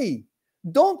 hey,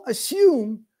 don't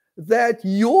assume that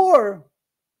your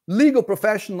legal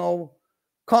professional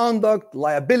conduct,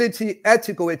 liability,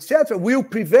 ethical, etc. will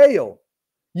prevail.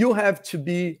 You have to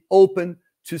be open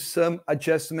to some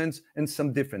adjustments and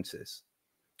some differences.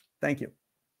 Thank you.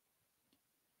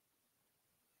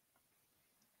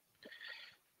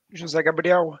 José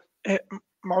Gabriel,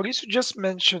 Mauricio just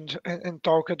mentioned and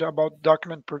talked about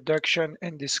document production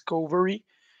and discovery,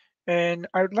 and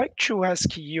I'd like to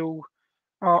ask you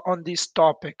on this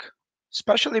topic,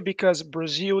 especially because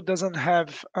Brazil doesn't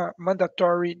have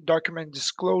mandatory document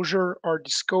disclosure or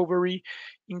discovery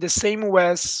in the same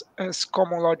ways as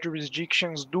common law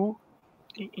jurisdictions do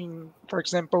in for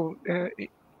example,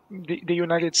 the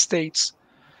United States.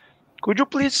 Could you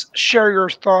please share your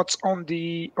thoughts on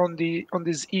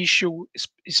this issue,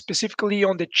 specifically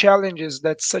on the challenges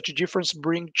that such a difference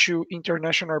bring to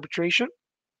international arbitration?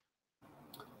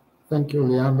 Thank you,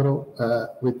 Leandro.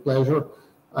 With pleasure.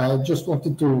 I just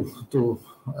wanted to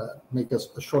make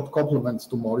a short compliment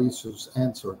to Mauricio's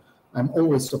answer. I'm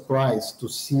always surprised to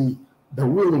see the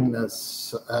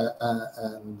willingness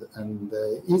and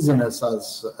the easiness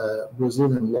as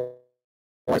Brazilian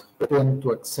lawyers tend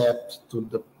to accept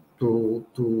to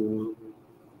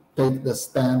take the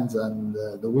stand and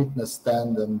the witness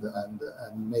stand and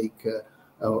make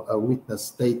a witness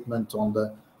statement on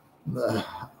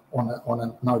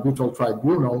an arbitral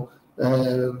tribunal,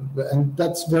 and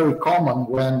that's very common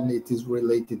when it is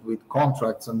related with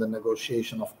contracts and the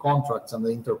negotiation of contracts and the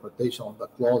interpretation of the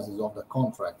clauses of the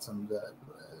contracts, and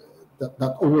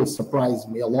that always surprised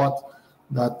me a lot.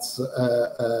 That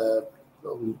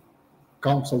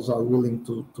counsels are willing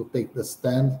to take the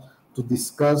stand to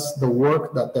discuss the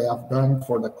work that they have done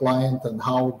for the client and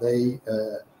how they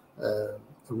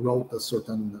wrote a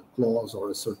certain clause or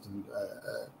a certain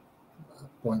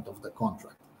point of the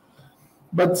contract.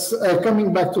 But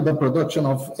coming back to the production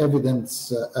of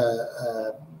evidence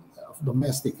of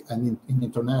domestic and in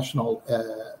international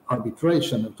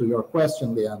arbitration, to your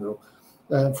question, Leandro,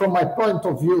 from my point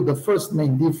of view, the first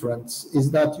main difference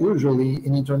is that usually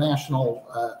in international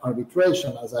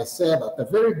arbitration, as I said, at the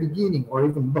very beginning or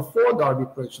even before the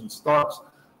arbitration starts,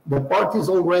 the parties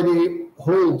already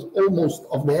hold almost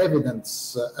of the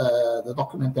evidence, the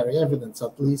documentary evidence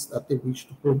at least, that they wish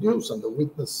to produce, and the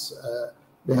witness,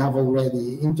 they have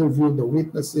already interviewed the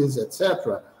witnesses,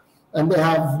 etc. And they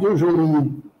have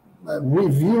usually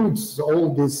reviewed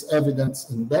all this evidence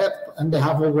in depth, and they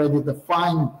have already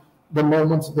defined the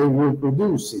moment they will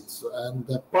produce it. And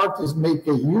the parties make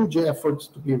a huge effort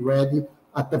to be ready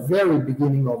at the very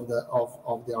beginning of the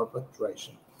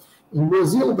arbitration. In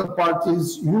Brazil, the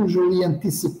parties usually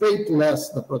anticipate less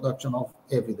the production of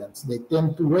evidence. They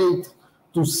tend to wait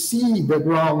to see the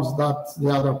grounds that the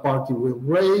other party will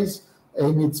raise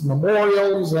in its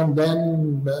memorials, and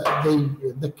then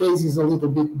the case is a little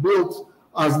bit built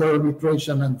as the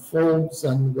arbitration unfolds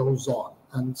and goes on.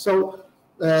 And so,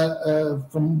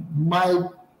 from my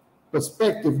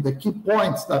perspective, the key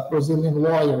points that Brazilian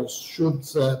lawyers should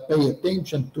pay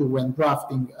attention to when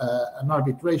drafting an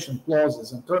arbitration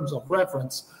clauses in terms of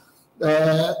reference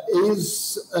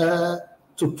is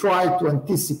to try to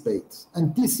anticipate.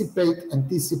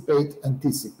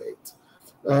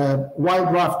 While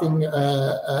drafting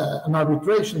an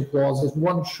arbitration clauses,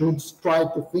 one should try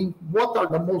to think what are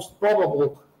the most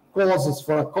probable causes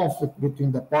for a conflict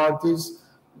between the parties.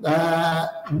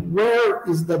 Where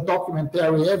is the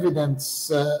documentary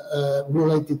evidence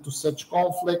related to such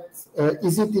conflict?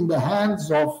 Is it in the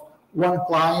hands of one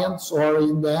client, or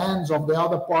in the hands of the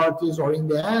other parties, or in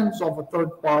the hands of a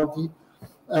third party?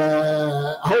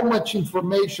 How much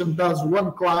information does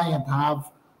one client have,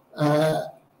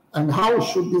 and how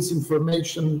should this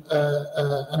information,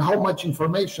 and how much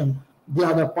information the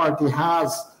other party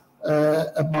has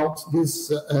about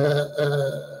this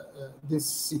this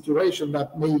situation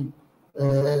that may,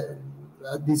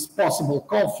 these possible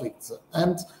conflicts,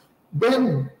 and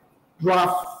then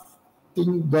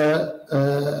drafting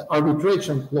the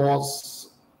arbitration clause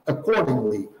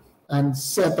accordingly and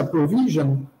set a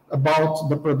provision about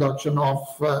the production of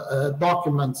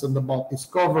documents and about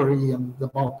discovery and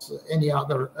about any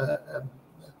other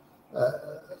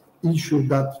issue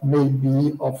that may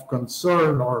be of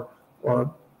concern or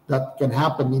that can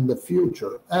happen in the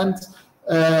future. And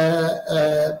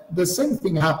the same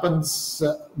thing happens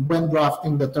when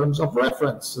drafting the terms of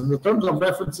reference. And the terms of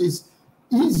reference is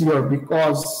easier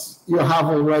because you have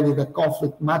already the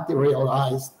conflict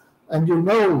materialized and you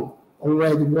know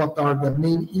already what are the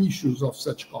main issues of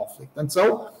such conflict. And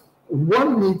so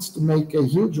one needs to make a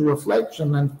huge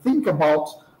reflection and think about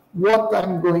what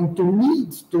I'm going to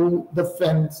need to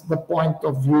defend the point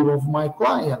of view of my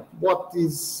client. What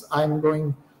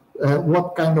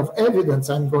kind of evidence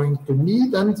I'm going to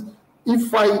need, and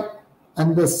if I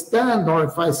understand or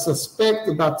if I suspect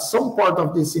that some part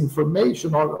of this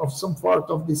information or of some part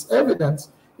of this evidence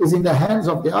is in the hands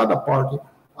of the other party,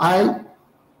 I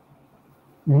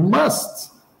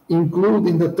must include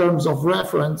in the terms of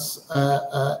reference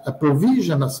a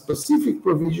provision, a specific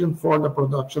provision for the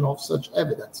production of such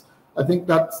evidence. I think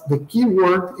that the key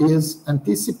word is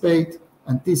anticipate,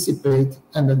 anticipate,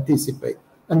 and anticipate.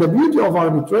 And the beauty of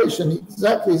arbitration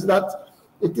exactly is that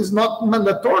it is not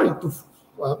mandatory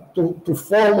to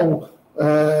follow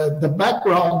the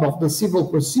background of the civil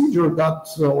procedure that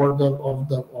or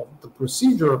the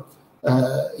procedure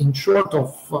in short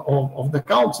of the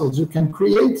councils. You can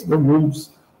create the rules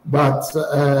that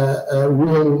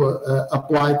will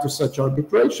apply to such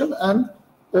arbitration, and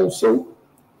also,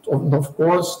 of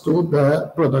course, to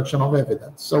the production of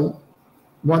evidence. So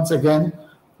once again,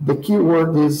 the key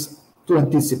word is to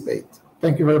anticipate.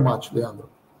 Thank you very much, Leandro.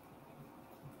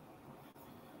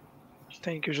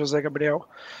 Thank you, José Gabriel.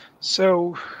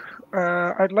 So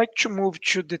I'd like to move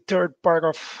to the third part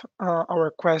of our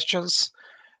questions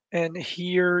and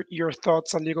hear your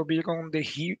thoughts a little bit on the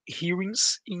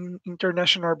hearings in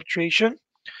international arbitration.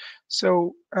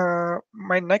 So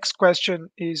my next question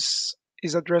is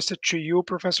addressed to you,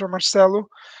 Professor Marcelo.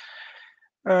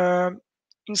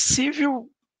 In civil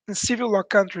law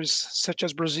countries such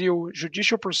as Brazil,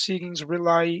 judicial proceedings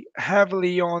rely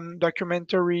heavily on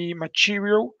documentary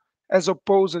material as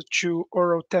opposed to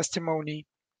oral testimony,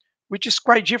 which is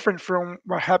quite different from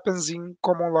what happens in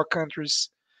common law countries.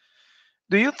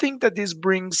 Do you think that this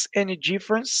brings any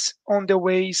difference on the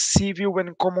way civil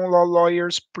and common law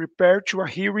lawyers prepare to a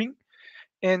hearing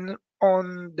and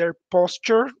on their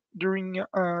posture during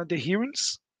the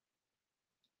hearings?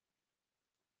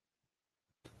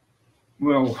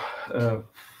 Well,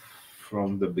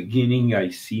 from the beginning, I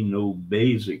see no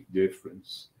basic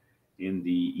difference in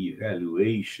the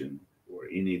evaluation or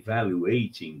in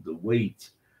evaluating the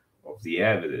weight of the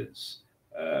evidence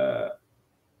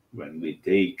when we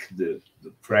take the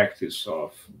practice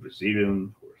of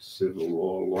Brazilian or civil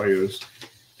law lawyers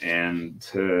and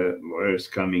lawyers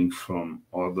coming from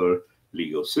other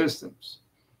legal systems.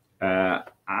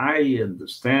 I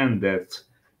understand that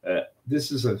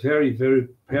this is a very, very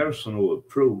personal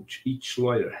approach each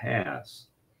lawyer has.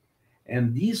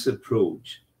 And this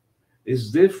approach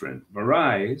is different,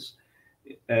 varies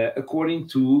according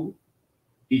to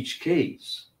each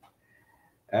case.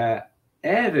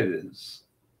 Evidence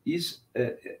is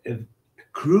a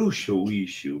crucial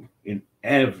issue in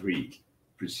every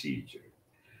procedure.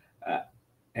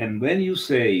 And when you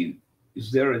say,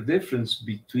 is there a difference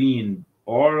between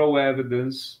oral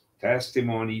evidence,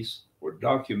 testimonies, or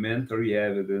documentary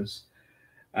evidence?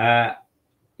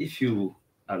 If you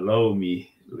allow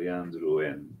me, Leandro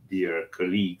and dear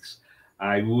colleagues,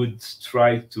 I would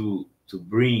try to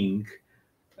bring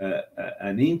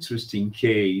an interesting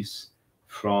case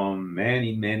from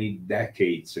many, many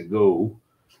decades ago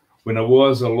when I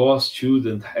was a law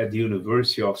student at the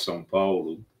University of São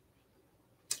Paulo.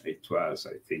 It was,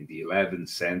 I think, the 11th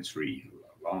century,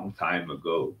 a long time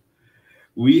ago.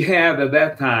 We had at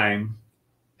that time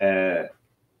a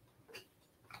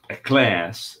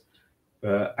class.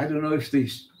 I don't know if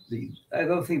I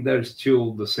don't think there's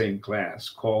still the same class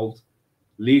called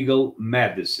legal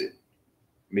medicine,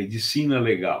 medicina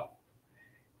legal.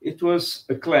 It was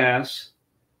a class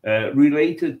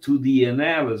related to the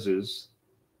analysis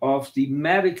of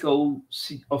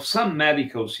some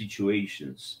medical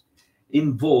situations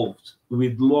involved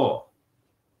with law,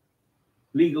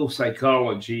 legal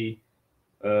psychology,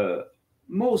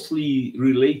 mostly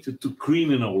related to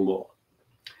criminal law.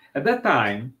 At that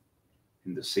time,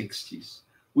 in the 60s,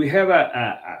 we had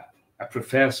a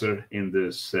professor in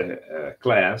this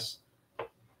class.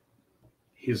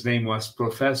 His name was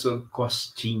Professor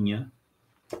Costinha.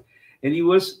 And he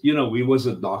was, he was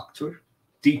a doctor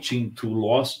teaching to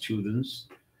law students.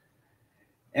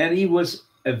 And he was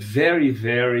a very,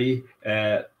 very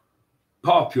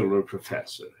popular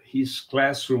professor. His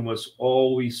classroom was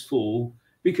always full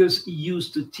because he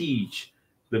used to teach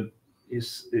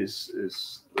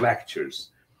his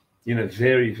lectures in a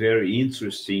very, very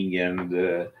interesting and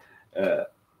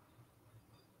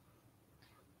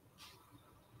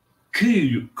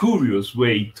curious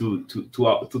way to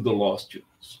the law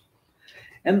students.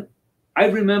 And I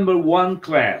remember one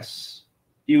class,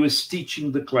 he was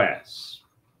teaching the class.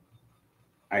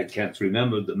 I can't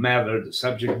remember the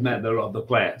subject matter of the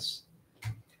class.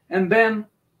 And then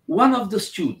one of the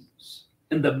students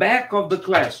in the back of the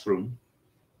classroom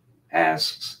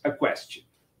asks a question,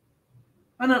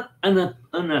 an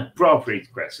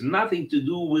inappropriate question, nothing to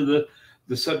do with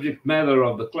the subject matter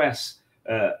of the class,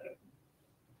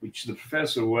 which the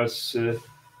professor was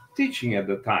teaching at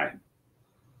the time.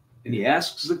 And he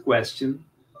asks the question.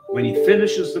 When he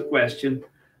finishes the question,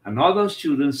 Another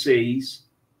student says,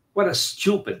 what a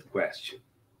stupid question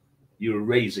you're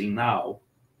raising now.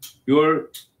 You're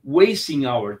wasting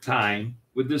our time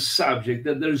with this subject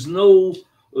that there's no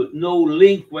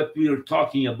link what we are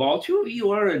talking about.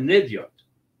 You are an idiot.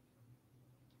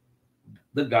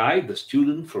 The guy, the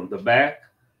student from the back,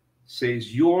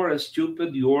 says, you're a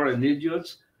stupid, you're an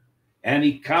idiot. And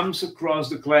he comes across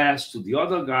the class to the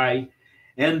other guy,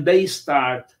 and they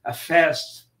start a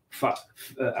fast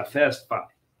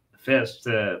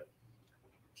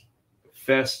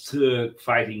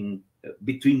fighting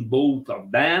between both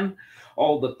of them.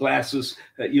 All the classes,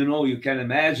 you can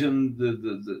imagine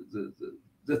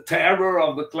the terror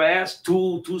of the class.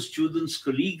 Two students,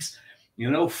 colleagues,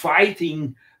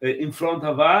 fighting in front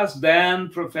of us. Then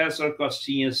Professor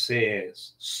Costinha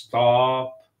says,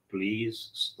 "Stop, please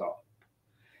stop."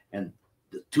 And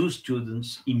the two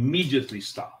students immediately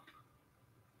stop.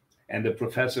 And the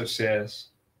professor says,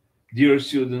 "Dear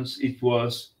students, it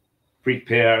was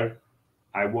prepared.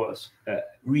 I was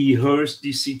rehearsed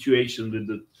this situation with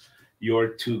your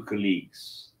two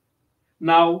colleagues.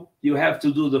 Now you have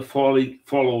to do the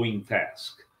following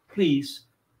task. Please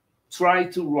try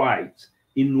to write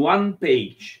in one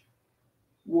page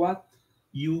what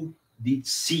you did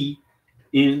see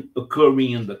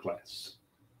occurring in the class.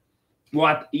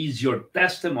 What is your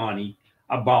testimony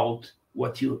about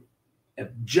what you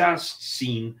have just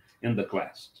seen in the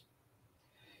class?"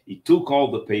 He took all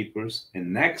the papers,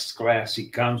 and next class he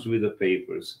comes with the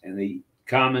papers and he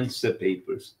comments the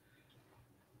papers.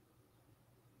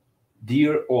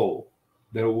 Dear all,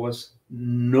 there were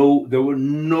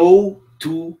no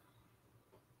two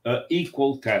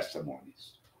equal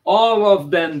testimonies, all of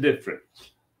them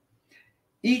different.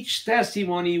 Each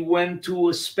testimony went to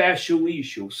a special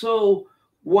issue. So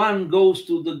one goes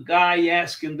to the guy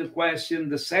asking the question,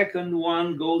 the second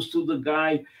one goes to the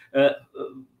guy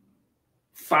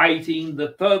fighting, the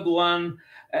third one,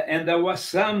 and there was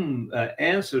some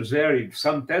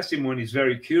some testimonies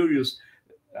very curious.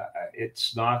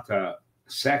 It's not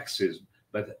sexism,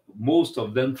 but most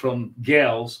of them from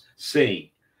girls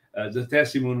saying, the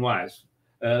testimony was,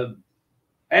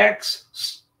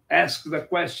 X asked the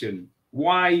question,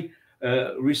 Y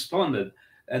responded,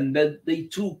 and that they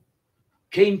two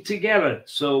came together.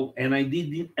 So, and I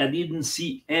didn't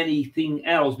see anything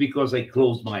else because I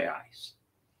closed my eyes.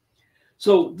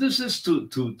 So this is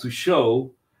to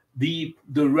show the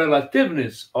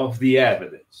relativeness of the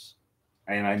evidence,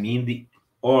 and I mean the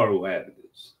oral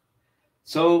evidence.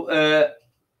 So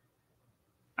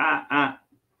I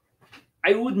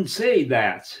wouldn't say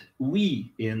that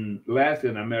we in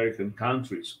Latin American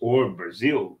countries or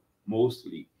Brazil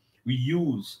mostly, we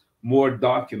use more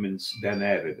documents than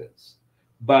evidence.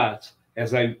 But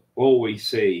as I always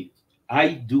say,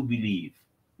 I do believe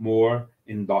more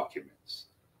in documents,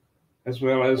 as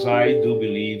well as I do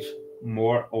believe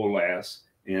more or less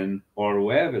in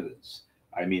oral evidence.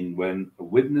 I mean, when a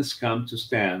witness comes to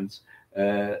stand,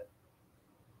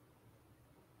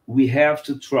 we have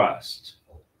to trust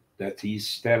that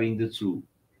he's telling the truth.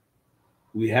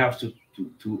 We have to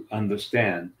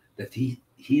understand that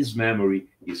his memory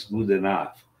is good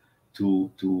enough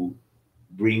to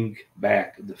bring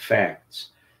back the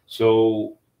facts.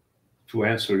 So to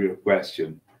answer your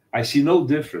question, I see no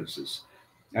differences.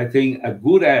 I think a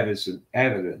good evidence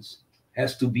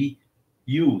has to be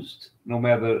used, no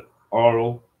matter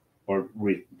oral or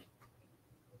written.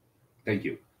 Thank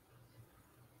you.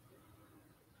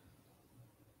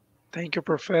 Thank you,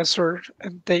 Professor,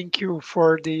 and thank you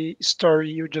for the story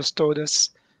you just told us.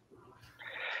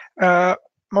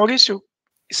 Mauricio,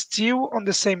 still on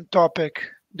the same topic,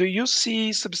 do you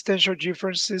see substantial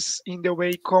differences in the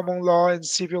way common law and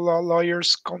civil law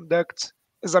lawyers conduct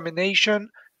examination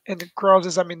and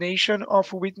cross-examination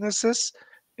of witnesses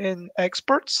and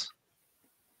experts?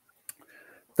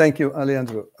 Thank you,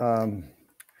 Leandro.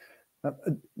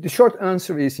 The short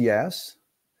answer is yes,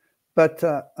 but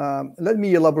let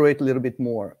me elaborate a little bit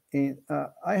more.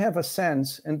 I have a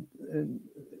sense, and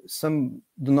some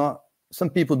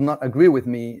people do not agree with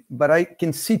me, but I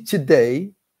can see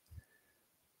today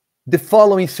the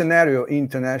following scenario in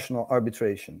international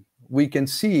arbitration. We can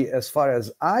see, as far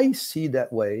as I see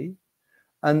that way,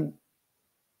 an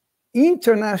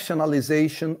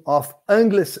internationalization of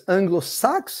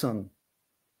Anglo-Saxon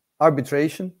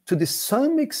arbitration. To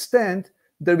some extent,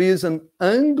 there is an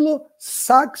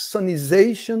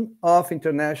Anglo-Saxonization of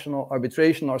international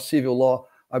arbitration or civil law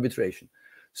arbitration.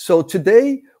 So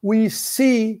today we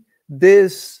see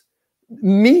this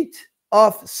meat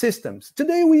of systems.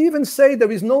 Today we even say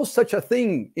there is no such a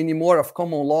thing anymore of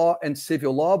common law and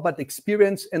civil law, but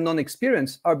experienced and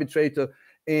non-experienced arbitrator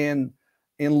and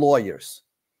lawyers.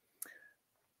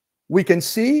 We can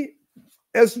see,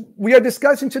 as we are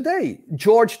discussing today,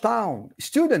 Georgetown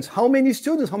students, how many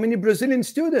Brazilian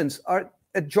students are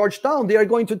at Georgetown? They are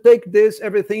going to take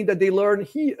everything that they learn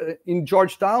here in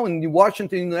Georgetown, in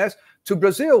Washington, US, to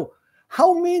Brazil.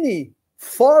 How many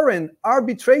foreign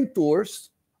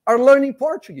arbitrators are learning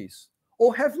Portuguese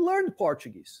or have learned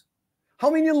Portuguese? How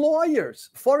many lawyers,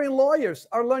 foreign lawyers,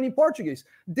 are learning Portuguese?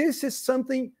 This is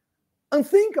something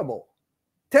unthinkable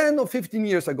 10 or 15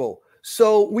 years ago.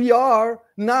 So we are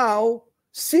now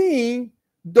seeing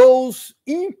those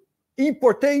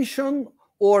importation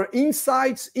or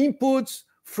insights, inputs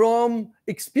from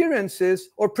experiences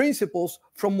or principles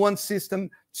from one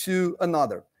system to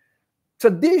another.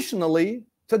 Traditionally,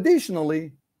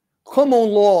 common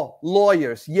law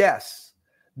lawyers, yes,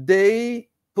 they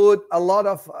put a lot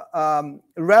of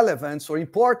relevance or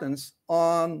importance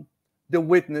on the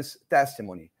witness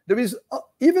testimony. There is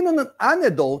even an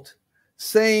anecdote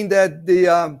saying that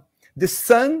the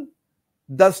sun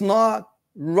does not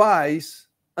rise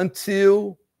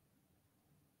until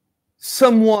a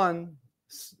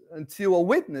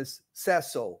witness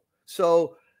says so.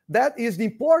 So that is the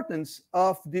importance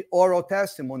of the oral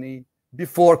testimony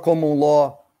before common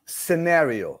law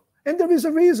scenario. And there is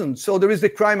a reason. So there is the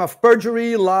crime of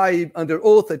perjury, lie under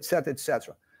oath, etc.,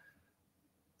 etc.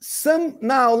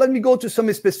 Now, let me go to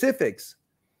some specifics.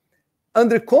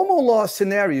 Under common law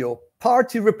scenario,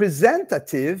 party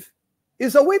representative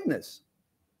is a witness.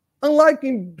 Unlike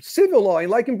in civil law,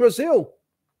 like in Brazil,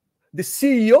 the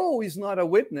CEO is not a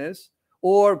witness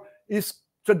or is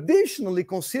traditionally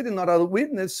considered not a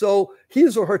witness, so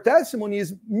his or her testimony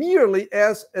is merely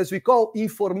as we call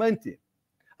informante.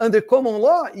 Under common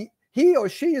law, he or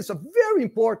she is a very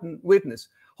important witness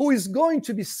who is going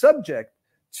to be subject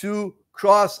to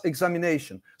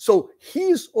cross-examination. So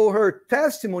his or her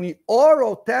testimony,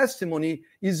 oral testimony,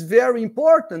 is very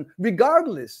important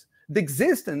regardless the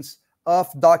existence of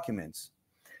documents.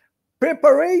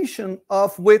 Preparation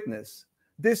of witness.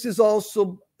 This is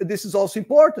also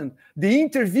important. The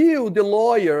interview the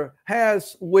lawyer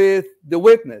has with the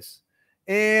witness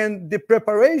and the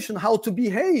preparation, how to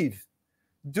behave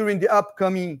during the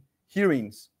upcoming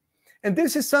hearings. And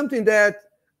this is something that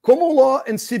common law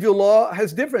and civil law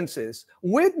has differences.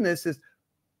 Witnesses,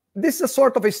 this is a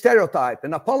sort of a stereotype,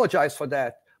 and I apologize for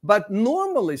that. But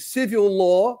normally, civil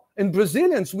law and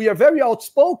Brazilians, we are very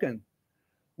outspoken.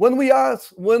 When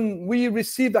we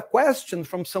receive a question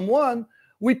from someone,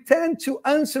 we tend to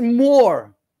answer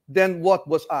more than what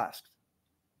was asked.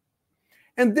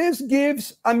 And this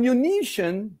gives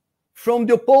ammunition from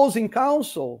the opposing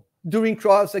counsel during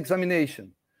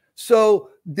cross-examination. So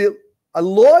a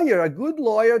lawyer, a good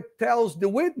lawyer, tells the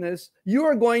witness,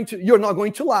 you're not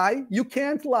going to lie, you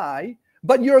can't lie,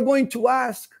 but you're going to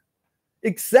ask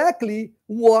exactly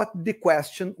what the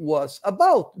question was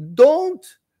about. Don't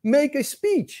make a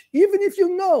speech, even if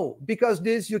you know, because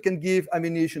this you can give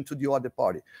ammunition to the other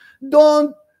party.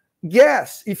 Don't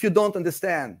guess if you don't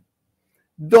understand.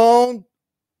 Don't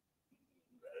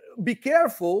be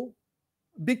careful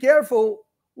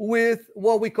with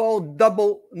what we call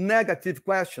double negative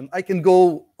question. I can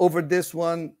go over this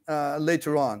one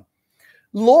later on.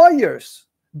 Lawyers,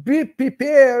 be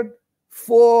prepared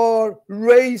for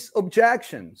raise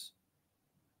objections,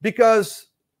 because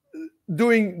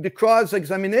during the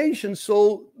cross-examination,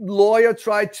 so lawyer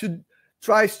tries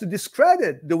to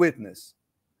discredit the witness.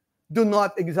 Do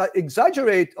not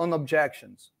exaggerate on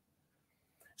objections.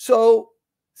 So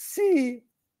see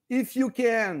if you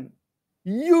can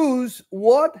use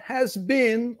what has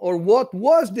been or what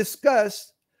was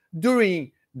discussed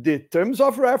during the terms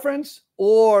of reference,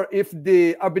 or if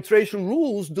the arbitration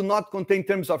rules do not contain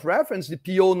terms of reference, the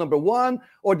PO number 1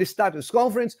 or the status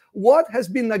conference, what has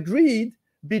been agreed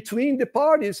between the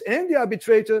parties and the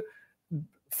arbitrator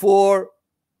for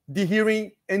the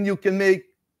hearing, and you can make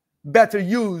better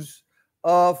use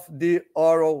of the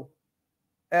oral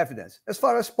evidence. As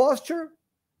far as posture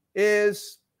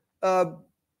is,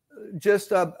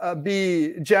 just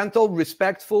be gentle,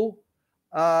 respectful,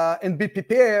 and be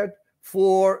prepared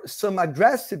for some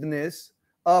aggressiveness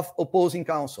of opposing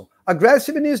counsel.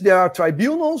 Aggressiveness, there are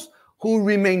tribunals who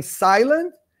remain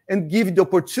silent and give the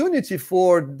opportunity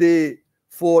for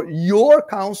your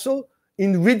counsel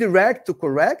in redirect to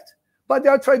correct, but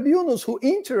there are tribunals who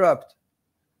interrupt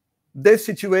this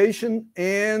situation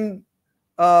and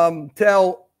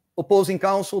tell opposing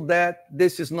counsel that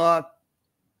this is not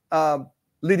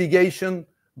litigation,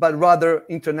 but rather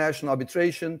international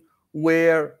arbitration,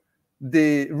 where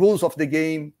the rules of the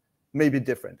game may be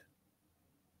different.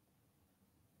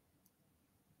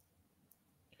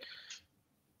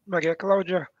 Maria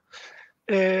Claudia,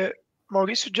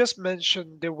 Mauricio just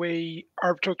mentioned the way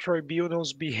arbitral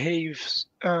tribunals behave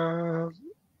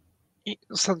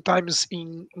sometimes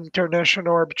in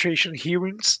international arbitration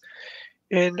hearings.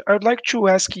 And I'd like to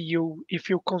ask you if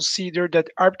you consider that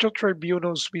arbitral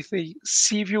tribunals with a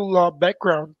civil law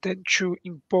background tend to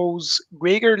impose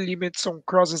greater limits on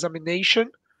cross examination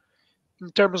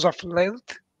in terms of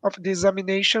length of the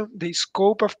examination, the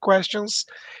scope of questions,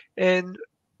 and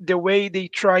the way they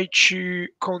try to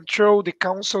control the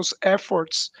counsel's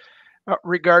efforts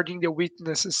regarding the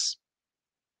witnesses.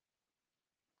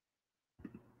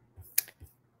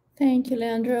 Thank you,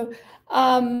 Leandro.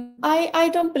 I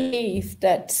don't believe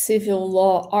that civil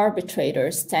law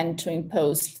arbitrators tend to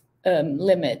impose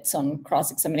limits on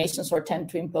cross-examinations or tend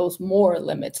to impose more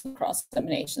limits on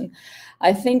cross-examination.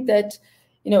 I think that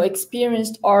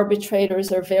experienced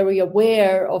arbitrators are very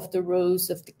aware of the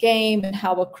rules of the game and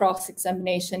how a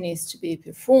cross-examination is to be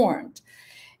performed.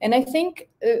 And I think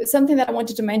something that I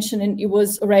wanted to mention, and it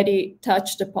was already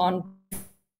touched upon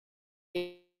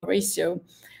Mauricio,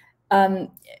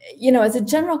 as a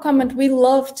general comment, we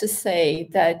love to say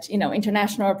that,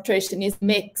 international arbitration is a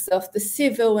mix of the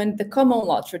civil and the common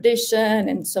law tradition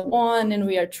and so on, and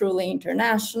we are truly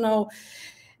international.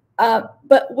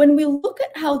 But when we look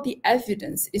at how the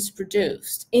evidence is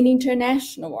produced in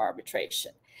international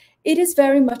arbitration, it is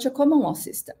very much a common law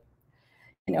system.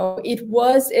 It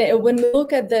was, when we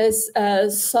look at this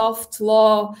soft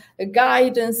law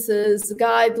guidances,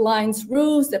 guidelines,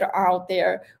 rules that are out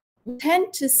there, we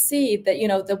tend to see that,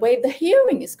 the way the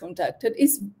hearing is conducted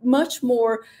is much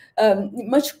more,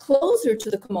 much closer to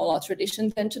the common law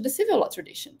tradition than to the civil law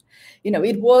tradition.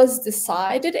 It was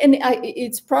decided, and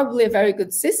it's probably a very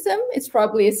good system. It's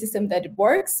probably a system that it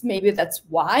works. Maybe that's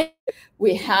why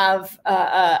we have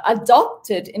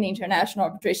adopted in international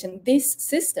arbitration this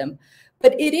system.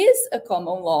 But it is a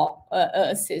common law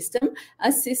system,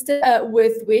 a system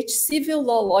with which civil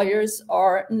law lawyers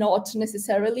are not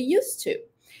necessarily used to.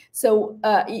 So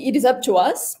it is up to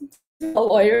us,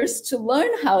 lawyers, to learn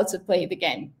how to play the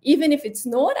game, even if it's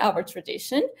not our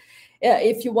tradition.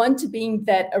 If you want to be in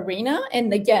that arena,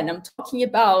 and again, I'm talking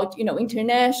about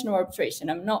international arbitration.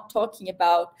 I'm not talking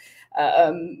about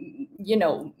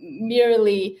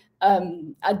merely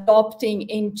adopting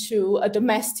into a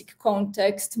domestic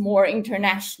context more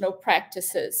international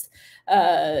practices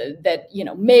that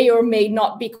may or may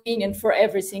not be convenient for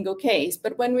every single case.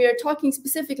 But when we are talking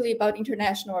specifically about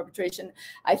international arbitration,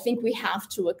 I think we have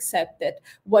to accept that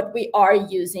what we are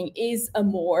using is a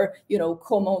more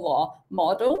common law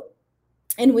model.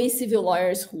 And we civil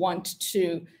lawyers who want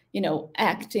to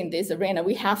act in this arena,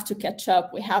 we have to catch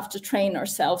up, we have to train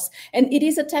ourselves. And it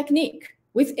is a technique.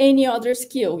 With any other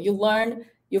skill, you learn,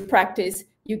 you practice,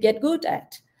 you get good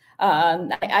at.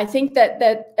 I think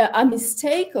that a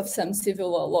mistake of some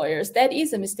civil law lawyers, that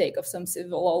is a mistake of some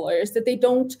civil law lawyers, that they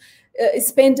don't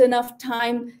spend enough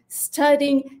time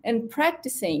studying and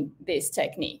practicing this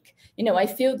technique. I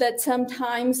feel that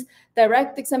sometimes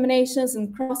direct examinations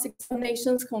and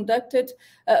cross-examinations conducted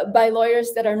by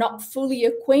lawyers that are not fully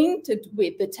acquainted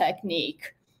with the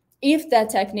technique, if that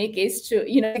technique is to,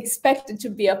 expected to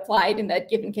be applied in that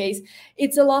given case,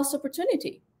 it's a lost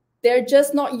opportunity. They're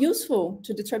just not useful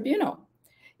to the tribunal.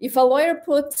 If a lawyer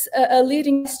puts a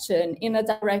leading question in a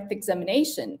direct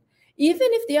examination, even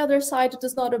if the other side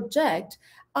does not object,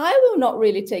 I will not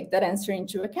really take that answer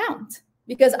into account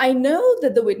because I know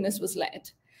that the witness was led.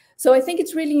 So I think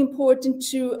it's really important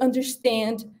to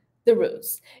understand the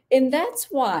rules. And that's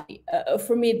why,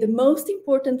 for me, the most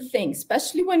important thing,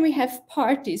 especially when we have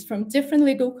parties from different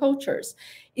legal cultures,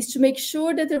 is to make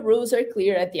sure that the rules are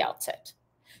clear at the outset.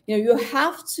 You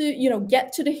have to,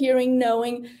 get to the hearing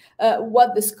knowing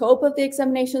what the scope of the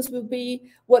examinations will be,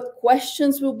 what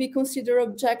questions will be considered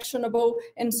objectionable,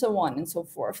 and so on and so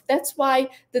forth. That's why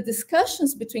the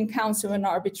discussions between counsel and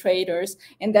arbitrators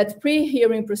and that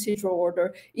pre-hearing procedural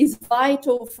order is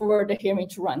vital for the hearing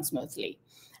to run smoothly.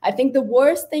 I think the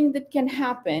worst thing that can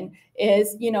happen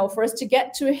is, for us to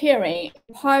get to a hearing,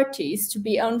 parties to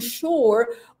be unsure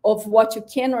of what you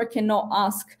can or cannot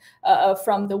ask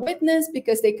from the witness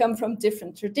because they come from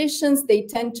different traditions. They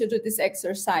tend to do this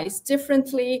exercise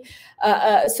differently.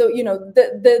 So,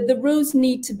 the rules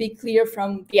need to be clear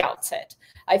from the outset.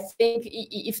 I think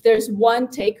if there's one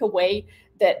takeaway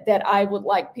that I would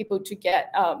like people to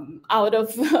get out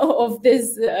of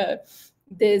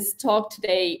this talk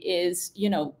today is,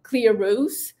 clear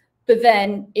rules. But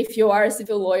then if you are a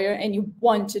civil lawyer and you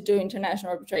want to do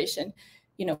international arbitration,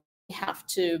 we have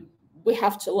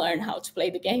to learn how to play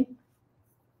the game.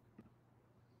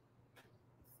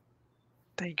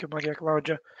 Thank you, Maria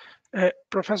Claudia.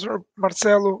 Professor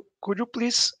Marcelo, could you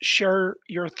please share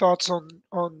your thoughts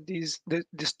on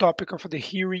this topic of the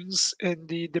hearings and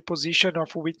the deposition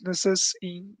of witnesses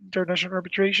in international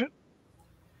arbitration?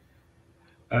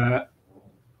 Uh,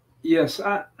 yes,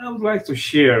 I would like to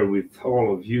share with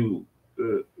all of you.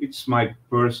 It's my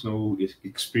personal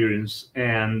experience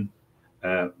and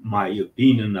my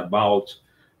opinion about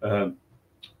uh,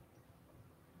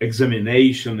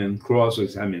 examination and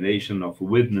cross-examination of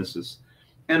witnesses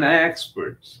and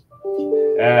experts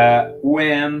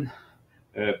when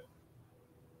uh,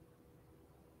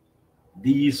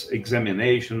 this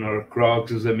examination or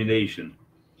cross-examination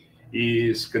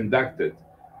is conducted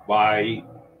by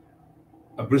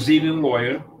a Brazilian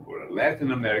lawyer or a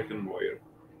Latin American lawyer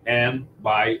and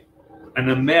by an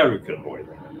American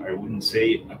lawyer. I wouldn't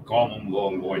say a common law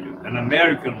lawyer, an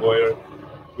American lawyer,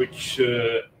 which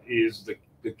is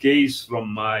the case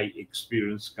from my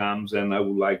experience comes, and I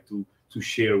would like to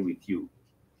share with you.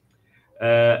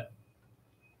 Uh,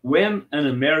 when an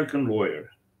American lawyer,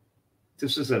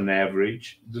 this is an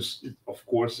average, this, of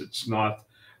course, it's not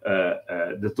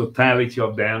the totality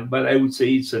of them, but I would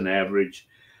say it's an average.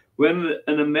 When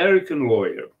an American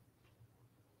lawyer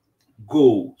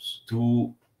goes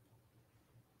to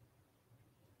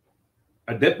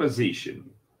a deposition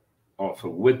of a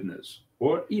witness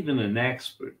or even an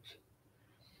expert,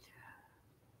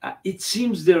 it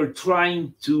seems they're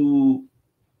trying to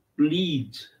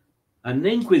lead an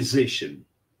inquisition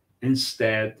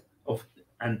instead of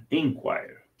an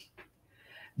inquiry.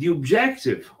 The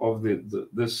objective of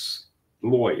this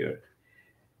lawyer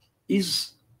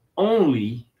is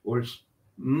only or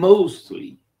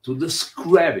mostly to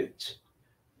discredit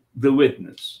the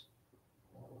witness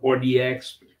or the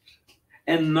expert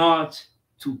and not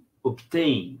to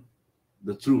obtain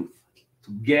the truth,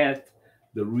 to get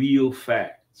the real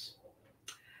facts.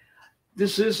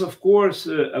 This is, of course,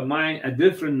 a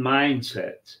different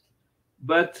mindset,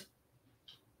 but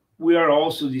we are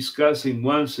also discussing,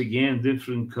 once again,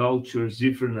 different cultures,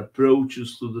 different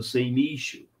approaches to the same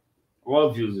issue.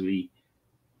 Obviously,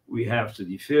 we have to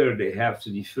differ, they have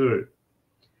to differ.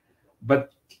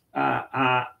 But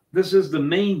this is the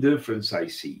main difference I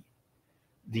see.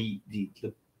 The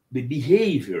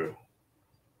behavior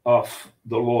of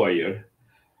the lawyer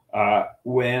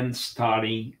when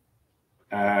starting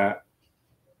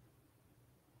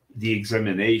the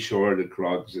examination or the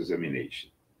cross-examination.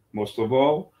 Most of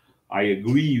all, I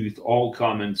agree with all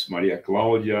comments Maria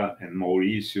Claudia and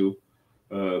Mauricio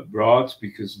brought,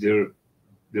 because they're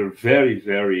very,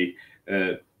 very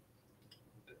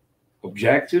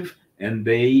objective, and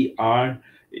they are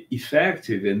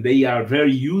effective, and they are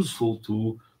very useful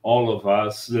to all of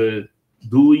us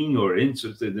doing or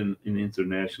interested in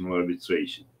international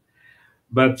arbitration.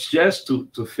 But just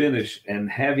to finish,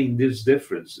 and having these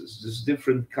differences, these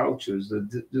different cultures,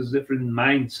 these different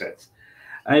mindsets,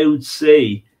 I would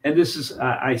say, and this is,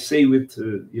 I say with,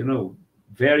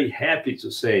 very happy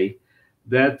to say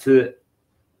that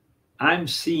I'm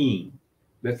seeing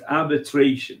that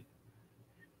arbitration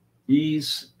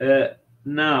is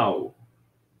now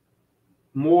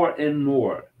more and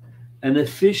more an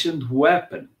efficient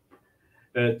weapon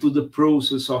to the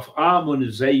process of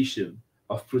harmonization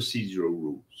of procedural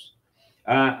rules.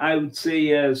 I would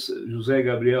say, as José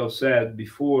Gabriel said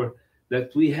before,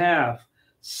 that we have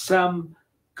some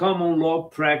common law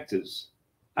practice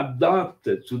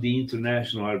adopted to the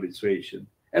international arbitration.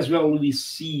 As well, we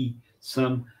see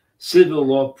some civil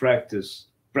law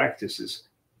practices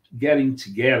getting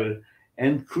together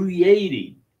and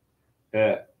creating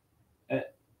a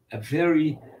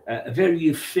very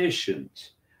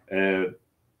efficient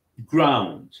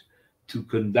ground to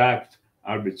conduct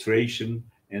arbitration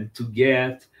and to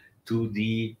get to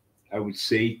the, I would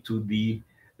say, to the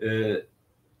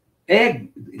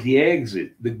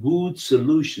exit, the good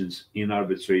solutions in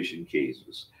arbitration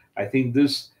cases. I think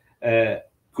this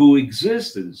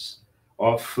coexistence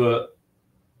of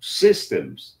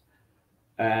systems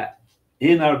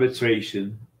in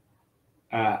arbitration,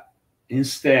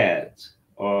 instead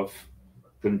of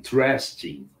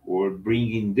contrasting or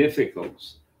bringing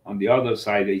difficulties, on the other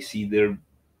side, I see they're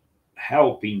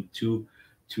helping to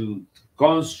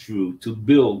construct, to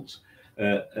build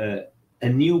a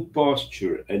new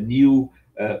posture, a new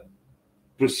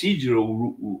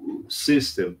procedural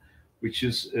system, which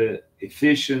is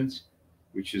efficient,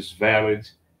 which is valid,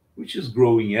 which is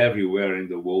growing everywhere in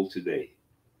the world today.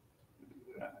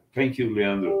 Thank you,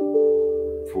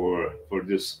 Leandro, for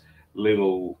this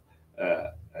little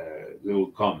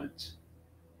comment.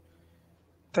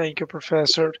 Thank you,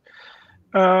 Professor.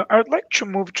 I'd like to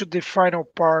move to the final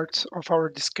part of our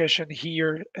discussion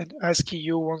here and ask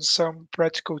you on some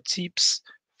practical tips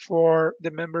for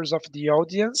the members of the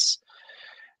audience.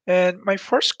 And my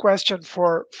first question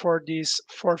for this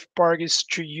fourth part is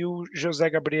to you,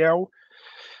 José Gabriel.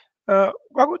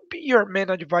 What would be your main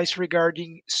advice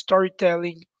regarding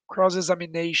storytelling,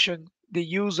 cross-examination, the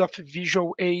use of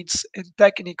visual aids, and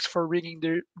techniques for reading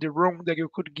the room that you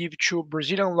could give to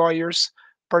Brazilian lawyers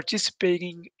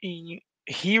participating in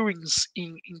hearings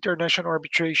in international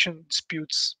arbitration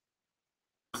disputes?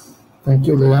 Thank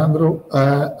you, Leandro.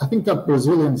 I think that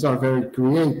Brazilians are very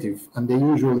creative and they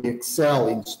usually excel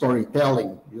in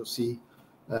storytelling. You see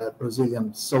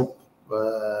Brazilian soap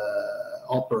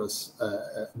operas,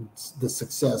 the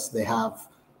success they have,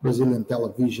 Brazilian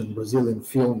television, Brazilian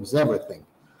films, everything.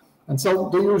 And so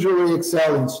they usually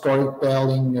excel in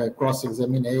storytelling,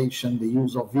 cross-examination, the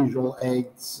use of visual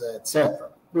aids, etc.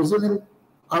 Brazilians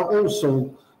are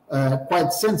also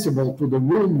quite sensible to the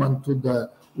room and to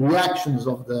the reactions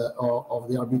of the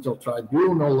arbitral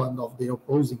tribunal and of the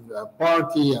opposing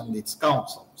party and its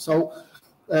counsel. So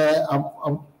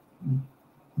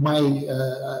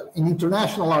in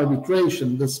international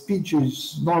arbitration, the speech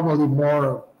is normally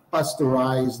more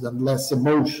pasteurized and less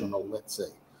emotional, let's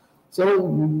say. So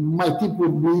my tip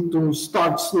would be to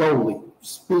start slowly,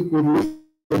 speak with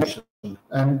emotion,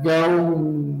 and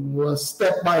go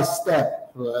step by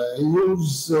step,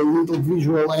 use little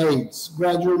visual aids,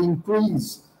 gradually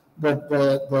increase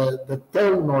the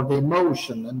tone or the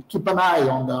emotion, and keep an eye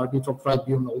on the arbitral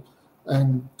tribunal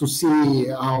and to see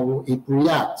how it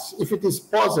reacts. If it is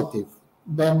positive,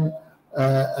 then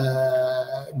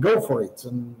go for it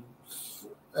and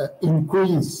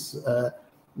increase the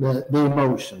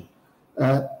emotion.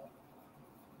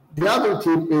 The other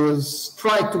tip is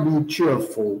try to be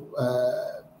cheerful.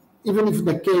 Even if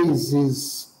the case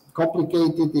is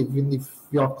complicated, even if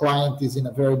your client is in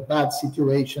a very bad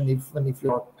situation, even if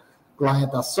your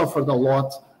client has suffered a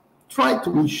lot, try to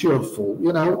be cheerful,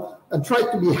 and try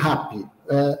to be happy.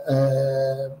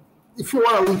 If you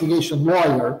are a litigation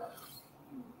lawyer,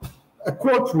 a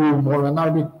courtroom or an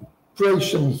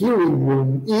arbitration hearing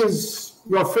room is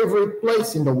your favorite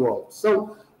place in the world.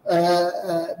 So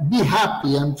be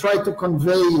happy and try to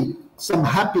convey some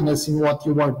happiness in what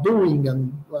you are doing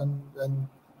and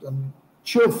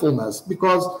cheerfulness,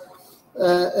 because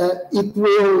it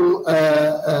will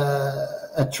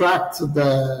attract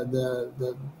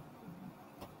the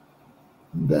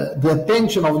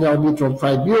attention of the arbitral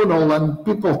tribunal, and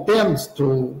people tend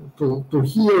to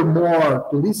hear more,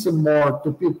 to listen more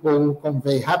to people who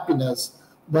convey happiness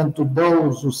than to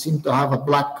those who seem to have a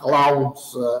black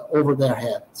clouds over their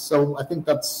head. So I think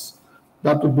that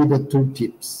would be the two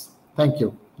tips. Thank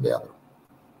you, Leandro.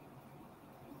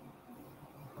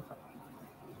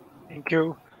 Thank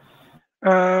you.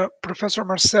 Professor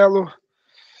Marcelo,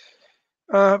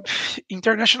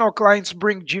 international clients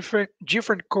bring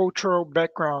different cultural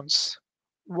backgrounds.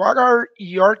 What are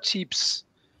your tips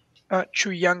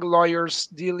to young lawyers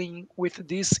dealing with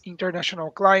these international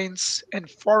clients and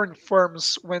foreign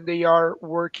firms when they are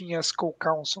working as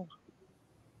co-counsel?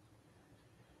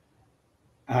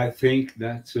 I think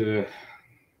that the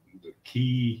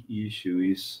key issue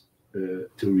is to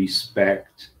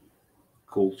respect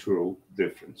cultural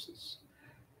differences.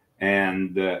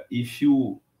 And if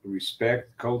you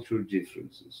respect cultural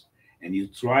differences and you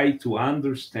try to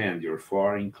understand your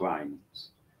foreign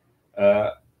clients,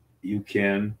 you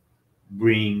can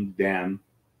bring them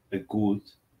a good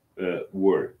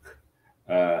work.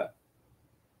 And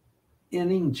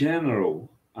in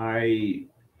general, I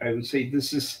would say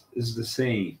this is the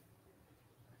same.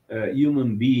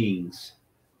 Human beings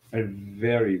are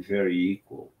very, very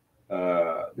equal.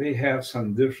 They have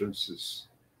some differences,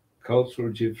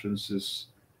 cultural differences,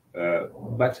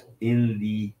 but in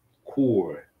the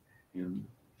core,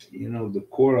 the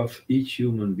core of each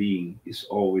human being is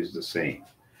always the same.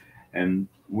 And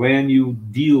when you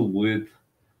deal with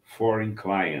foreign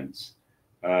clients,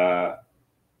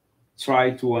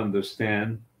 try to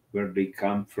understand where they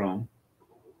come from,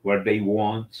 what they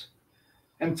want,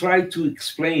 and try to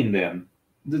explain them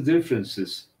the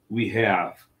differences we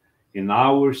have in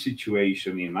our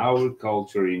situation, in our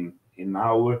culture, in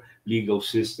our legal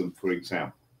system, for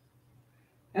example,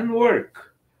 and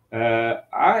work.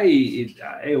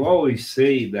 I always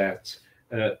say that,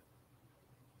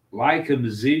 like a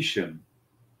musician,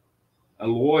 a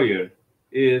lawyer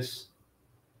is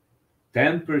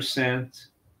 10%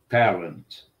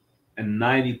 talent and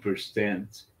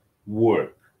 90%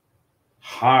 work,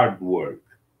 hard work.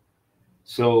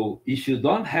 So if you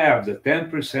don't have the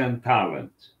 10%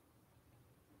 talent,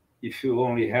 if you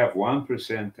only have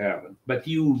 1% talent, but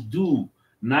you do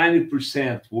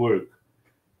 90% work,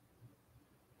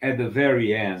 at the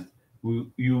very end,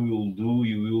 you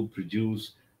will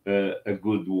produce a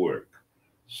good work.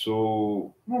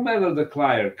 So no matter the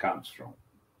client comes from,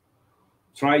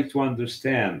 try to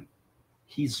understand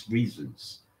his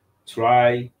reasons.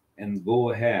 Try and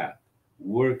go ahead,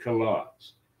 work a lot,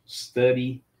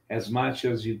 study as much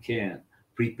as you can,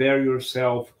 prepare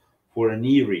yourself for an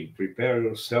hearing, prepare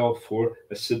yourself for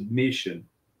a submission,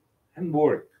 and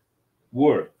work.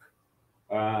 Work.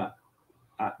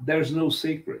 There's no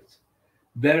secret.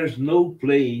 There's no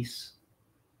place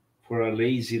for a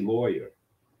lazy lawyer.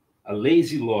 A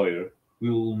lazy lawyer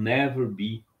will never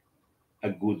be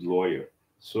a good lawyer.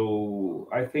 So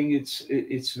I think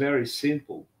it's very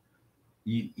simple.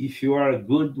 If you are a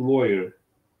good lawyer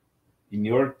in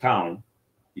your town,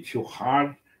 if you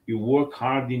work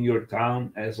hard in your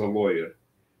town as a lawyer,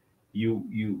 you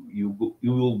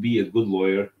will be a good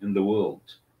lawyer in the world.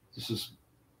 This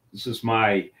is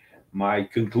my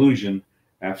conclusion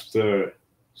after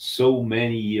so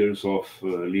many years of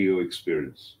legal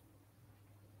experience.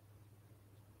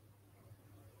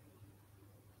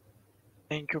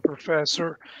 Thank you,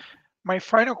 Professor. My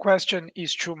final question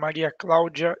is to Maria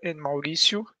Claudia and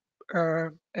Mauricio.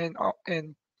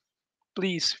 And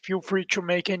please feel free to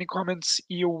make any comments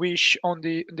you wish on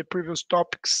the previous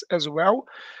topics as well.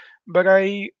 But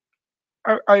I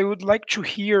would like to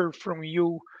hear from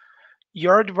you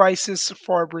your advices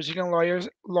for Brazilian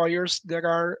lawyers that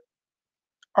are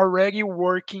already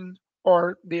working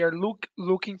or they are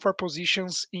looking for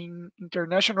positions in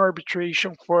international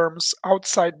arbitration firms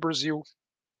outside Brazil.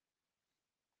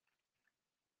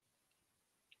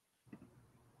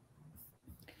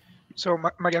 So,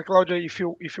 Maria Claudia, if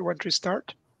you want to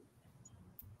start.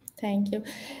 Thank you.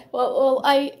 Well,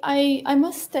 I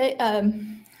must say,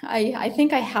 I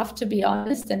think I have to be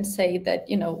honest and say that,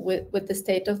 you know, with the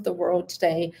state of the world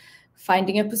today,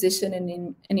 finding a position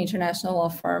in an international law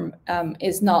firm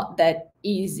is not that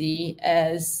easy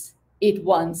as it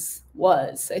once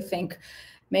was. I think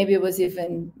maybe it was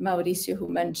even Mauricio who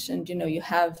mentioned, you know, you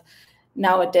have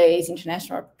nowadays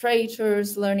international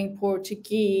arbitrators learning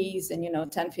Portuguese, and, you know,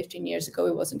 10, 15 years ago,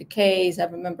 it wasn't the case. I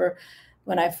remember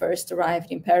when I first arrived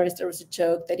in Paris, there was a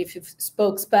joke that if you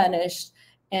spoke Spanish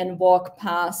and walk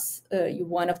past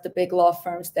one of the big law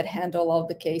firms that handle all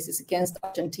the cases against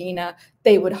Argentina,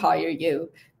 they would hire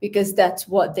you because that's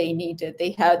what they needed.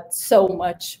 They had so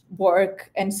much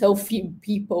work and so few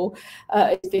people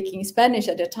speaking Spanish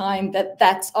at the time that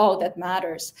that's all that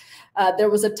matters. There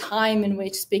was a time in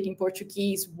which speaking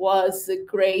Portuguese was a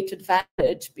great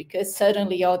advantage because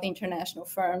suddenly all the international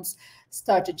firms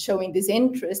started showing this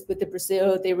interest with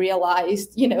Brazil. They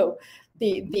realized, you know,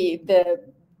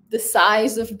 the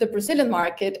size of the Brazilian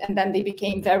market, and then they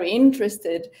became very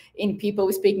interested in people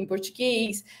speaking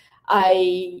Portuguese.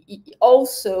 I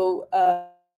also,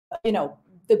 you know,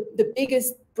 the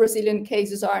biggest Brazilian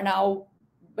cases are now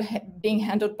being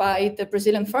handled by the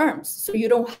Brazilian firms. So you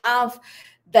don't have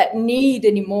that need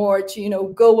anymore to, you know,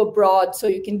 go abroad so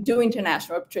you can do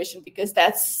international arbitration because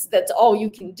that's all you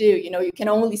can do. You know, you can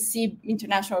only see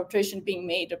international arbitration being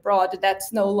made abroad.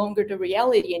 That's no longer the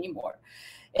reality anymore.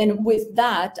 And with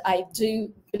that, I do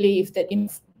believe that in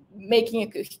making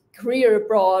a career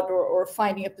abroad or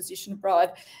finding a position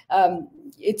abroad,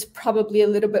 it's probably a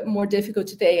little bit more difficult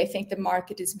today. I think the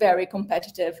market is very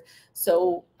competitive.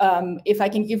 So if I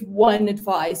can give one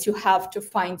advice, you have to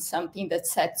find something that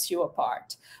sets you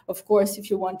apart. Of course, if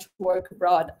you want to work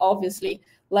abroad, obviously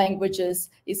languages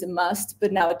is a must.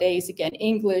 But nowadays, again,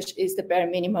 English is the bare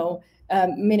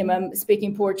minimum.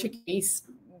 Speaking Portuguese,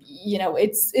 you know,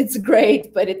 it's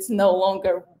great, but it's no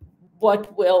longer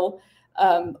what will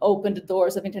open the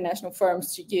doors of international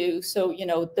firms to you. So, you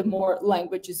know, the more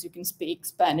languages you can speak,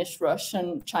 Spanish,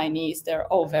 Russian, Chinese, they're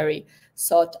all very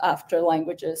sought after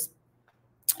languages.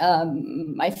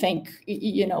 I think,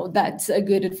 you know, that's a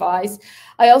good advice.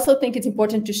 I also think it's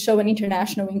important to show an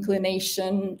international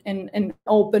inclination and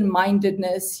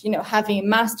open-mindedness, you know, having a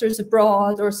master's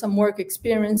abroad or some work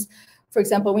experience, for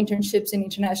example, internships in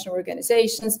international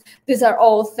organizations. These are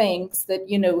all things that,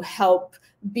 you know, help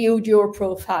build your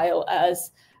profile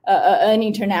as an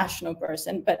international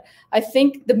person. But I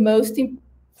think the most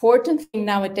important thing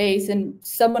nowadays, and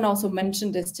someone also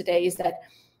mentioned this today, is that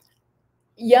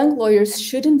young lawyers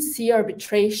shouldn't see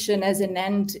arbitration as an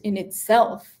end in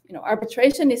itself. You know,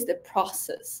 arbitration is the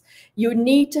process. You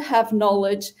need to have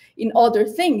knowledge in other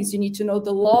things. You need to know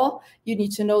the law. You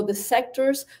need to know the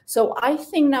sectors. So I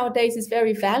think nowadays it's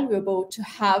very valuable to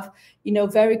have, you know,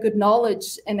 very good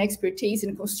knowledge and expertise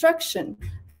in construction,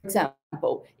 for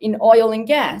example, in oil and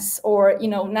gas, or, you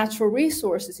know, natural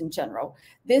resources in general.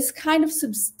 This kind of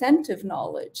substantive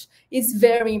knowledge is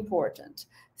very important.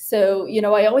 So, you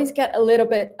know, I always get a little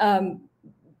bit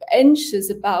anxious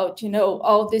about,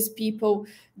 all these people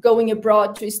going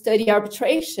abroad to study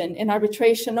arbitration and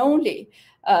arbitration only.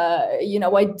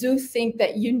 I do think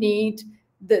that you need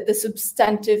the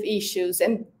substantive issues,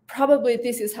 and probably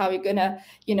this is how you're gonna,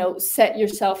 set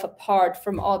yourself apart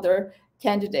from other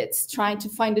candidates, trying to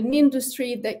find an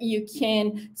industry that you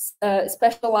can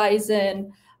specialize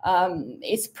in.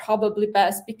 Is probably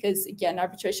best, because again,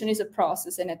 arbitration is a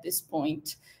process, and at this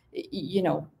point,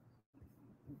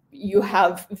 you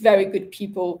have very good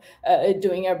people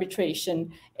doing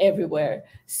arbitration everywhere.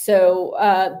 So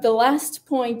the last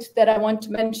point that I want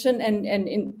to mention,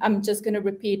 and I'm just going to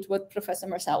repeat what Professor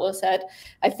Marcelo said.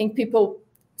 I think people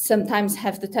sometimes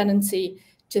have the tendency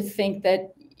to think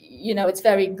that, it's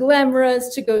very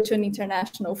glamorous to go to an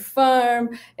international firm,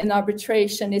 and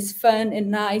arbitration is fun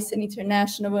and nice and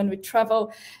international when we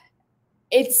travel.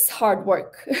 It's hard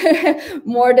work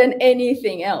more than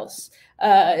anything else.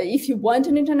 If you want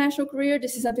an international career,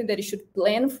 this is something that you should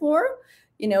plan for.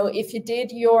 If you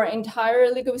did your entire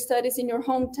legal studies in your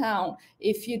hometown,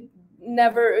 if you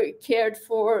never cared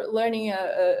for learning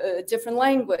a different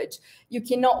language, you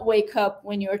cannot wake up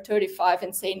when you're 35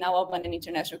 and say, now I want an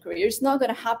international career. It's not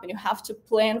going to happen. You have to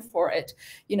plan for it.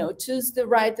 Choose the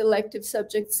right elective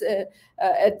subjects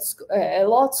at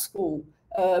law school.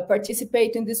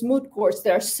 Participate in this moot course.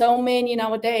 There are so many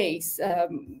nowadays.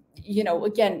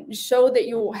 Again, show that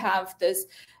you have this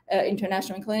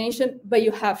international inclination, but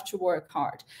you have to work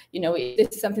hard. If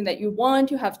this is something that you want,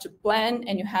 you have to plan,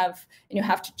 and you have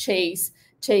to chase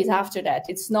after that.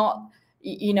 It's not,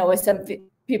 as some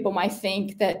people might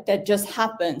think that just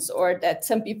happens, or that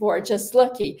some people are just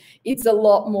lucky. It's a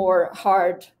lot more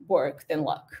hard work than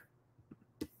luck.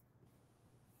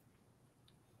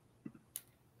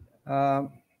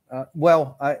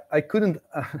 Well, I couldn't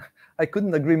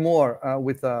agree more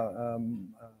with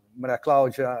Maria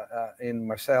Claudia and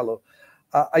Marcelo.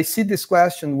 I see this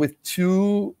question with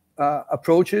two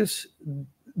approaches.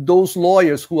 Those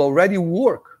lawyers who already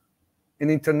work in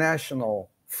international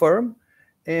firm,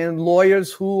 and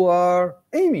lawyers who are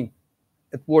aiming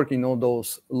at working on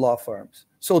those law firms.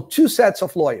 So two sets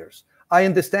of lawyers. I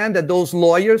understand that those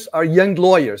lawyers are young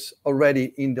lawyers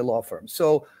already in the law firm.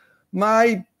 So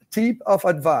my tip of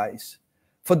advice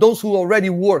for those who already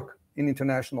work in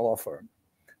international law firm: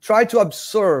 try to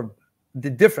observe the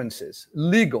differences,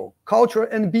 legal, culture,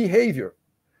 and behavior.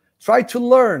 Try to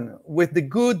learn with the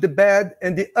good, the bad,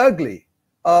 and the ugly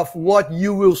of what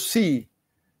you will see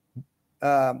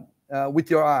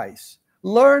with your eyes.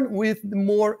 Learn with the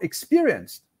more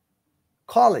experienced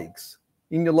colleagues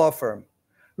in the law firm.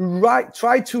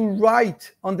 Try to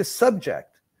write on the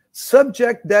subject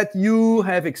that you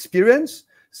have experience,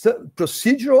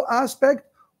 procedural aspect,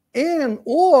 and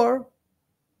or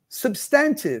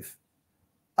substantive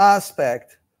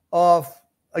aspect of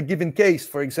a given case,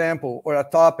 for example, or a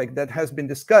topic that has been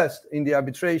discussed in the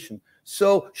arbitration.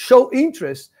 So show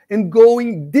interest in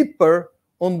going deeper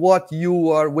on what you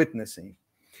are witnessing.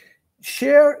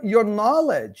 Share your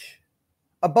knowledge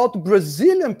about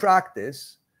Brazilian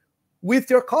practice with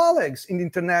your colleagues in the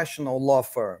international law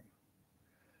firm.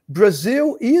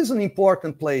 Brazil is an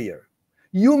important player.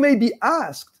 You may be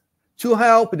asked to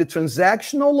help the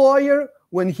transactional lawyer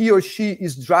when he or she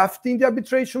is drafting the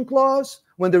arbitration clause,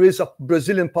 when there is a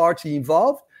Brazilian party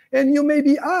involved, and you may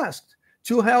be asked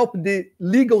to help the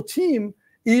legal team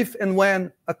if and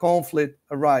when a conflict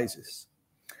arises.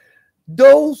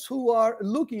 Those who are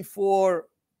looking for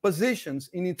positions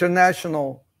in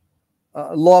international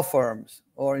law firms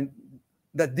or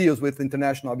that deals with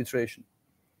international arbitration,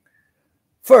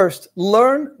 first,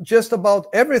 learn just about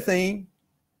everything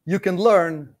you can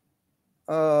learn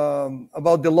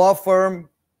about the law firm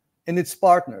and its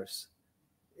partners.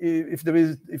 If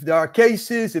there are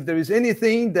cases, if there is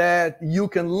anything that you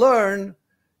can learn,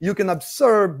 you can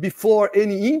observe before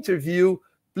any interview,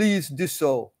 please do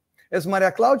so. As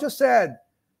Maria Claudia said,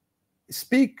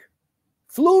 speak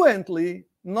fluently,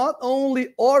 not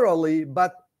only orally,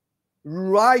 but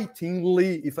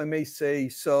writingly, if I may say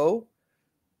so,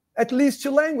 at least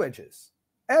 2 languages.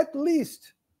 At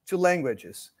least 2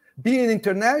 languages. Being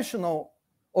international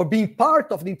or being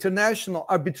part of the international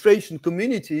arbitration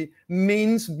community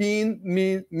means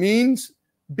being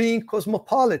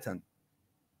cosmopolitan.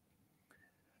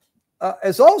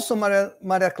 As also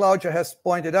Maria Claudia has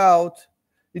pointed out,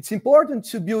 it's important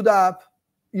to build up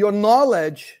your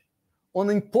knowledge on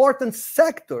an important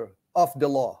sector of the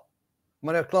law.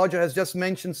 Maria Claudia has just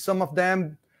mentioned some of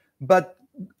them, but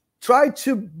try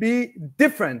to be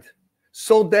different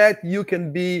so that you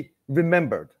can be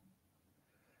remembered.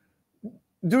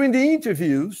 During the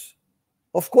interviews,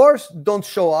 of course, don't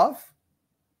show off.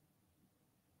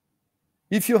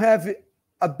 If you have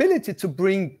ability to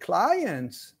bring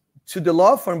clients to the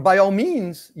law firm, by all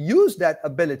means, use that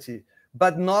ability,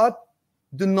 but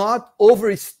do not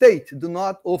overstate, do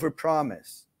not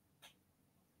overpromise.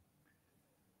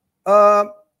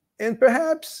 And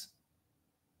perhaps,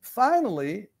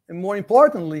 finally, and more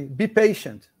importantly, be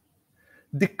patient.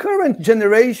 The current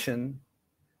generation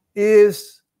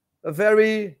is a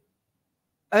very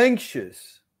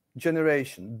anxious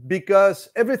generation because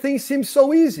everything seems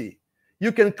so easy.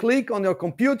 You can click on your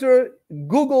computer,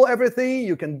 Google everything,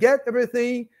 you can get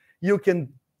everything, you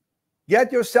can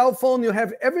get your cell phone, you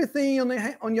have everything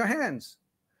on your hands,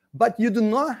 but you do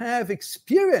not have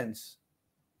experience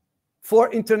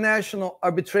for international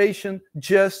arbitration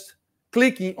just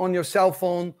clicking on your cell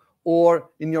phone or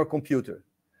in your computer.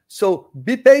 So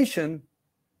be patient,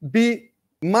 be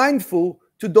mindful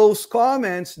to those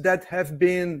comments that have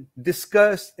been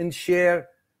discussed and shared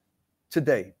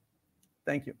today.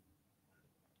 Thank you.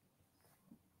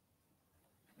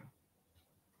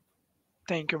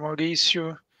 Thank you,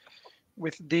 Mauricio.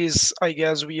 With this, I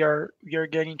guess we are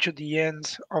getting to the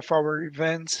end of our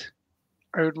event.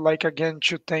 I would like again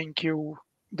to thank you,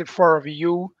 the four of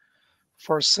you,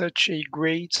 for such a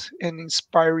great and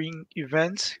inspiring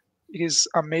event. It is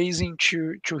amazing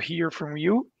to hear from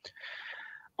you.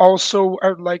 Also, I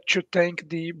would like to thank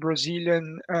the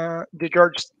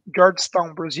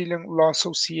Georgetown Brazilian Law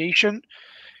Association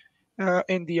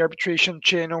and the Arbitration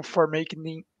Channel for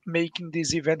making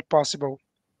this event possible.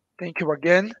 Thank you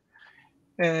again.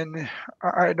 And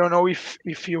I don't know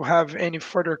if you have any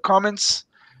further comments,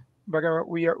 but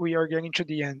we are getting to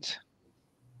the end.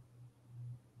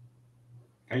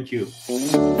 Thank you.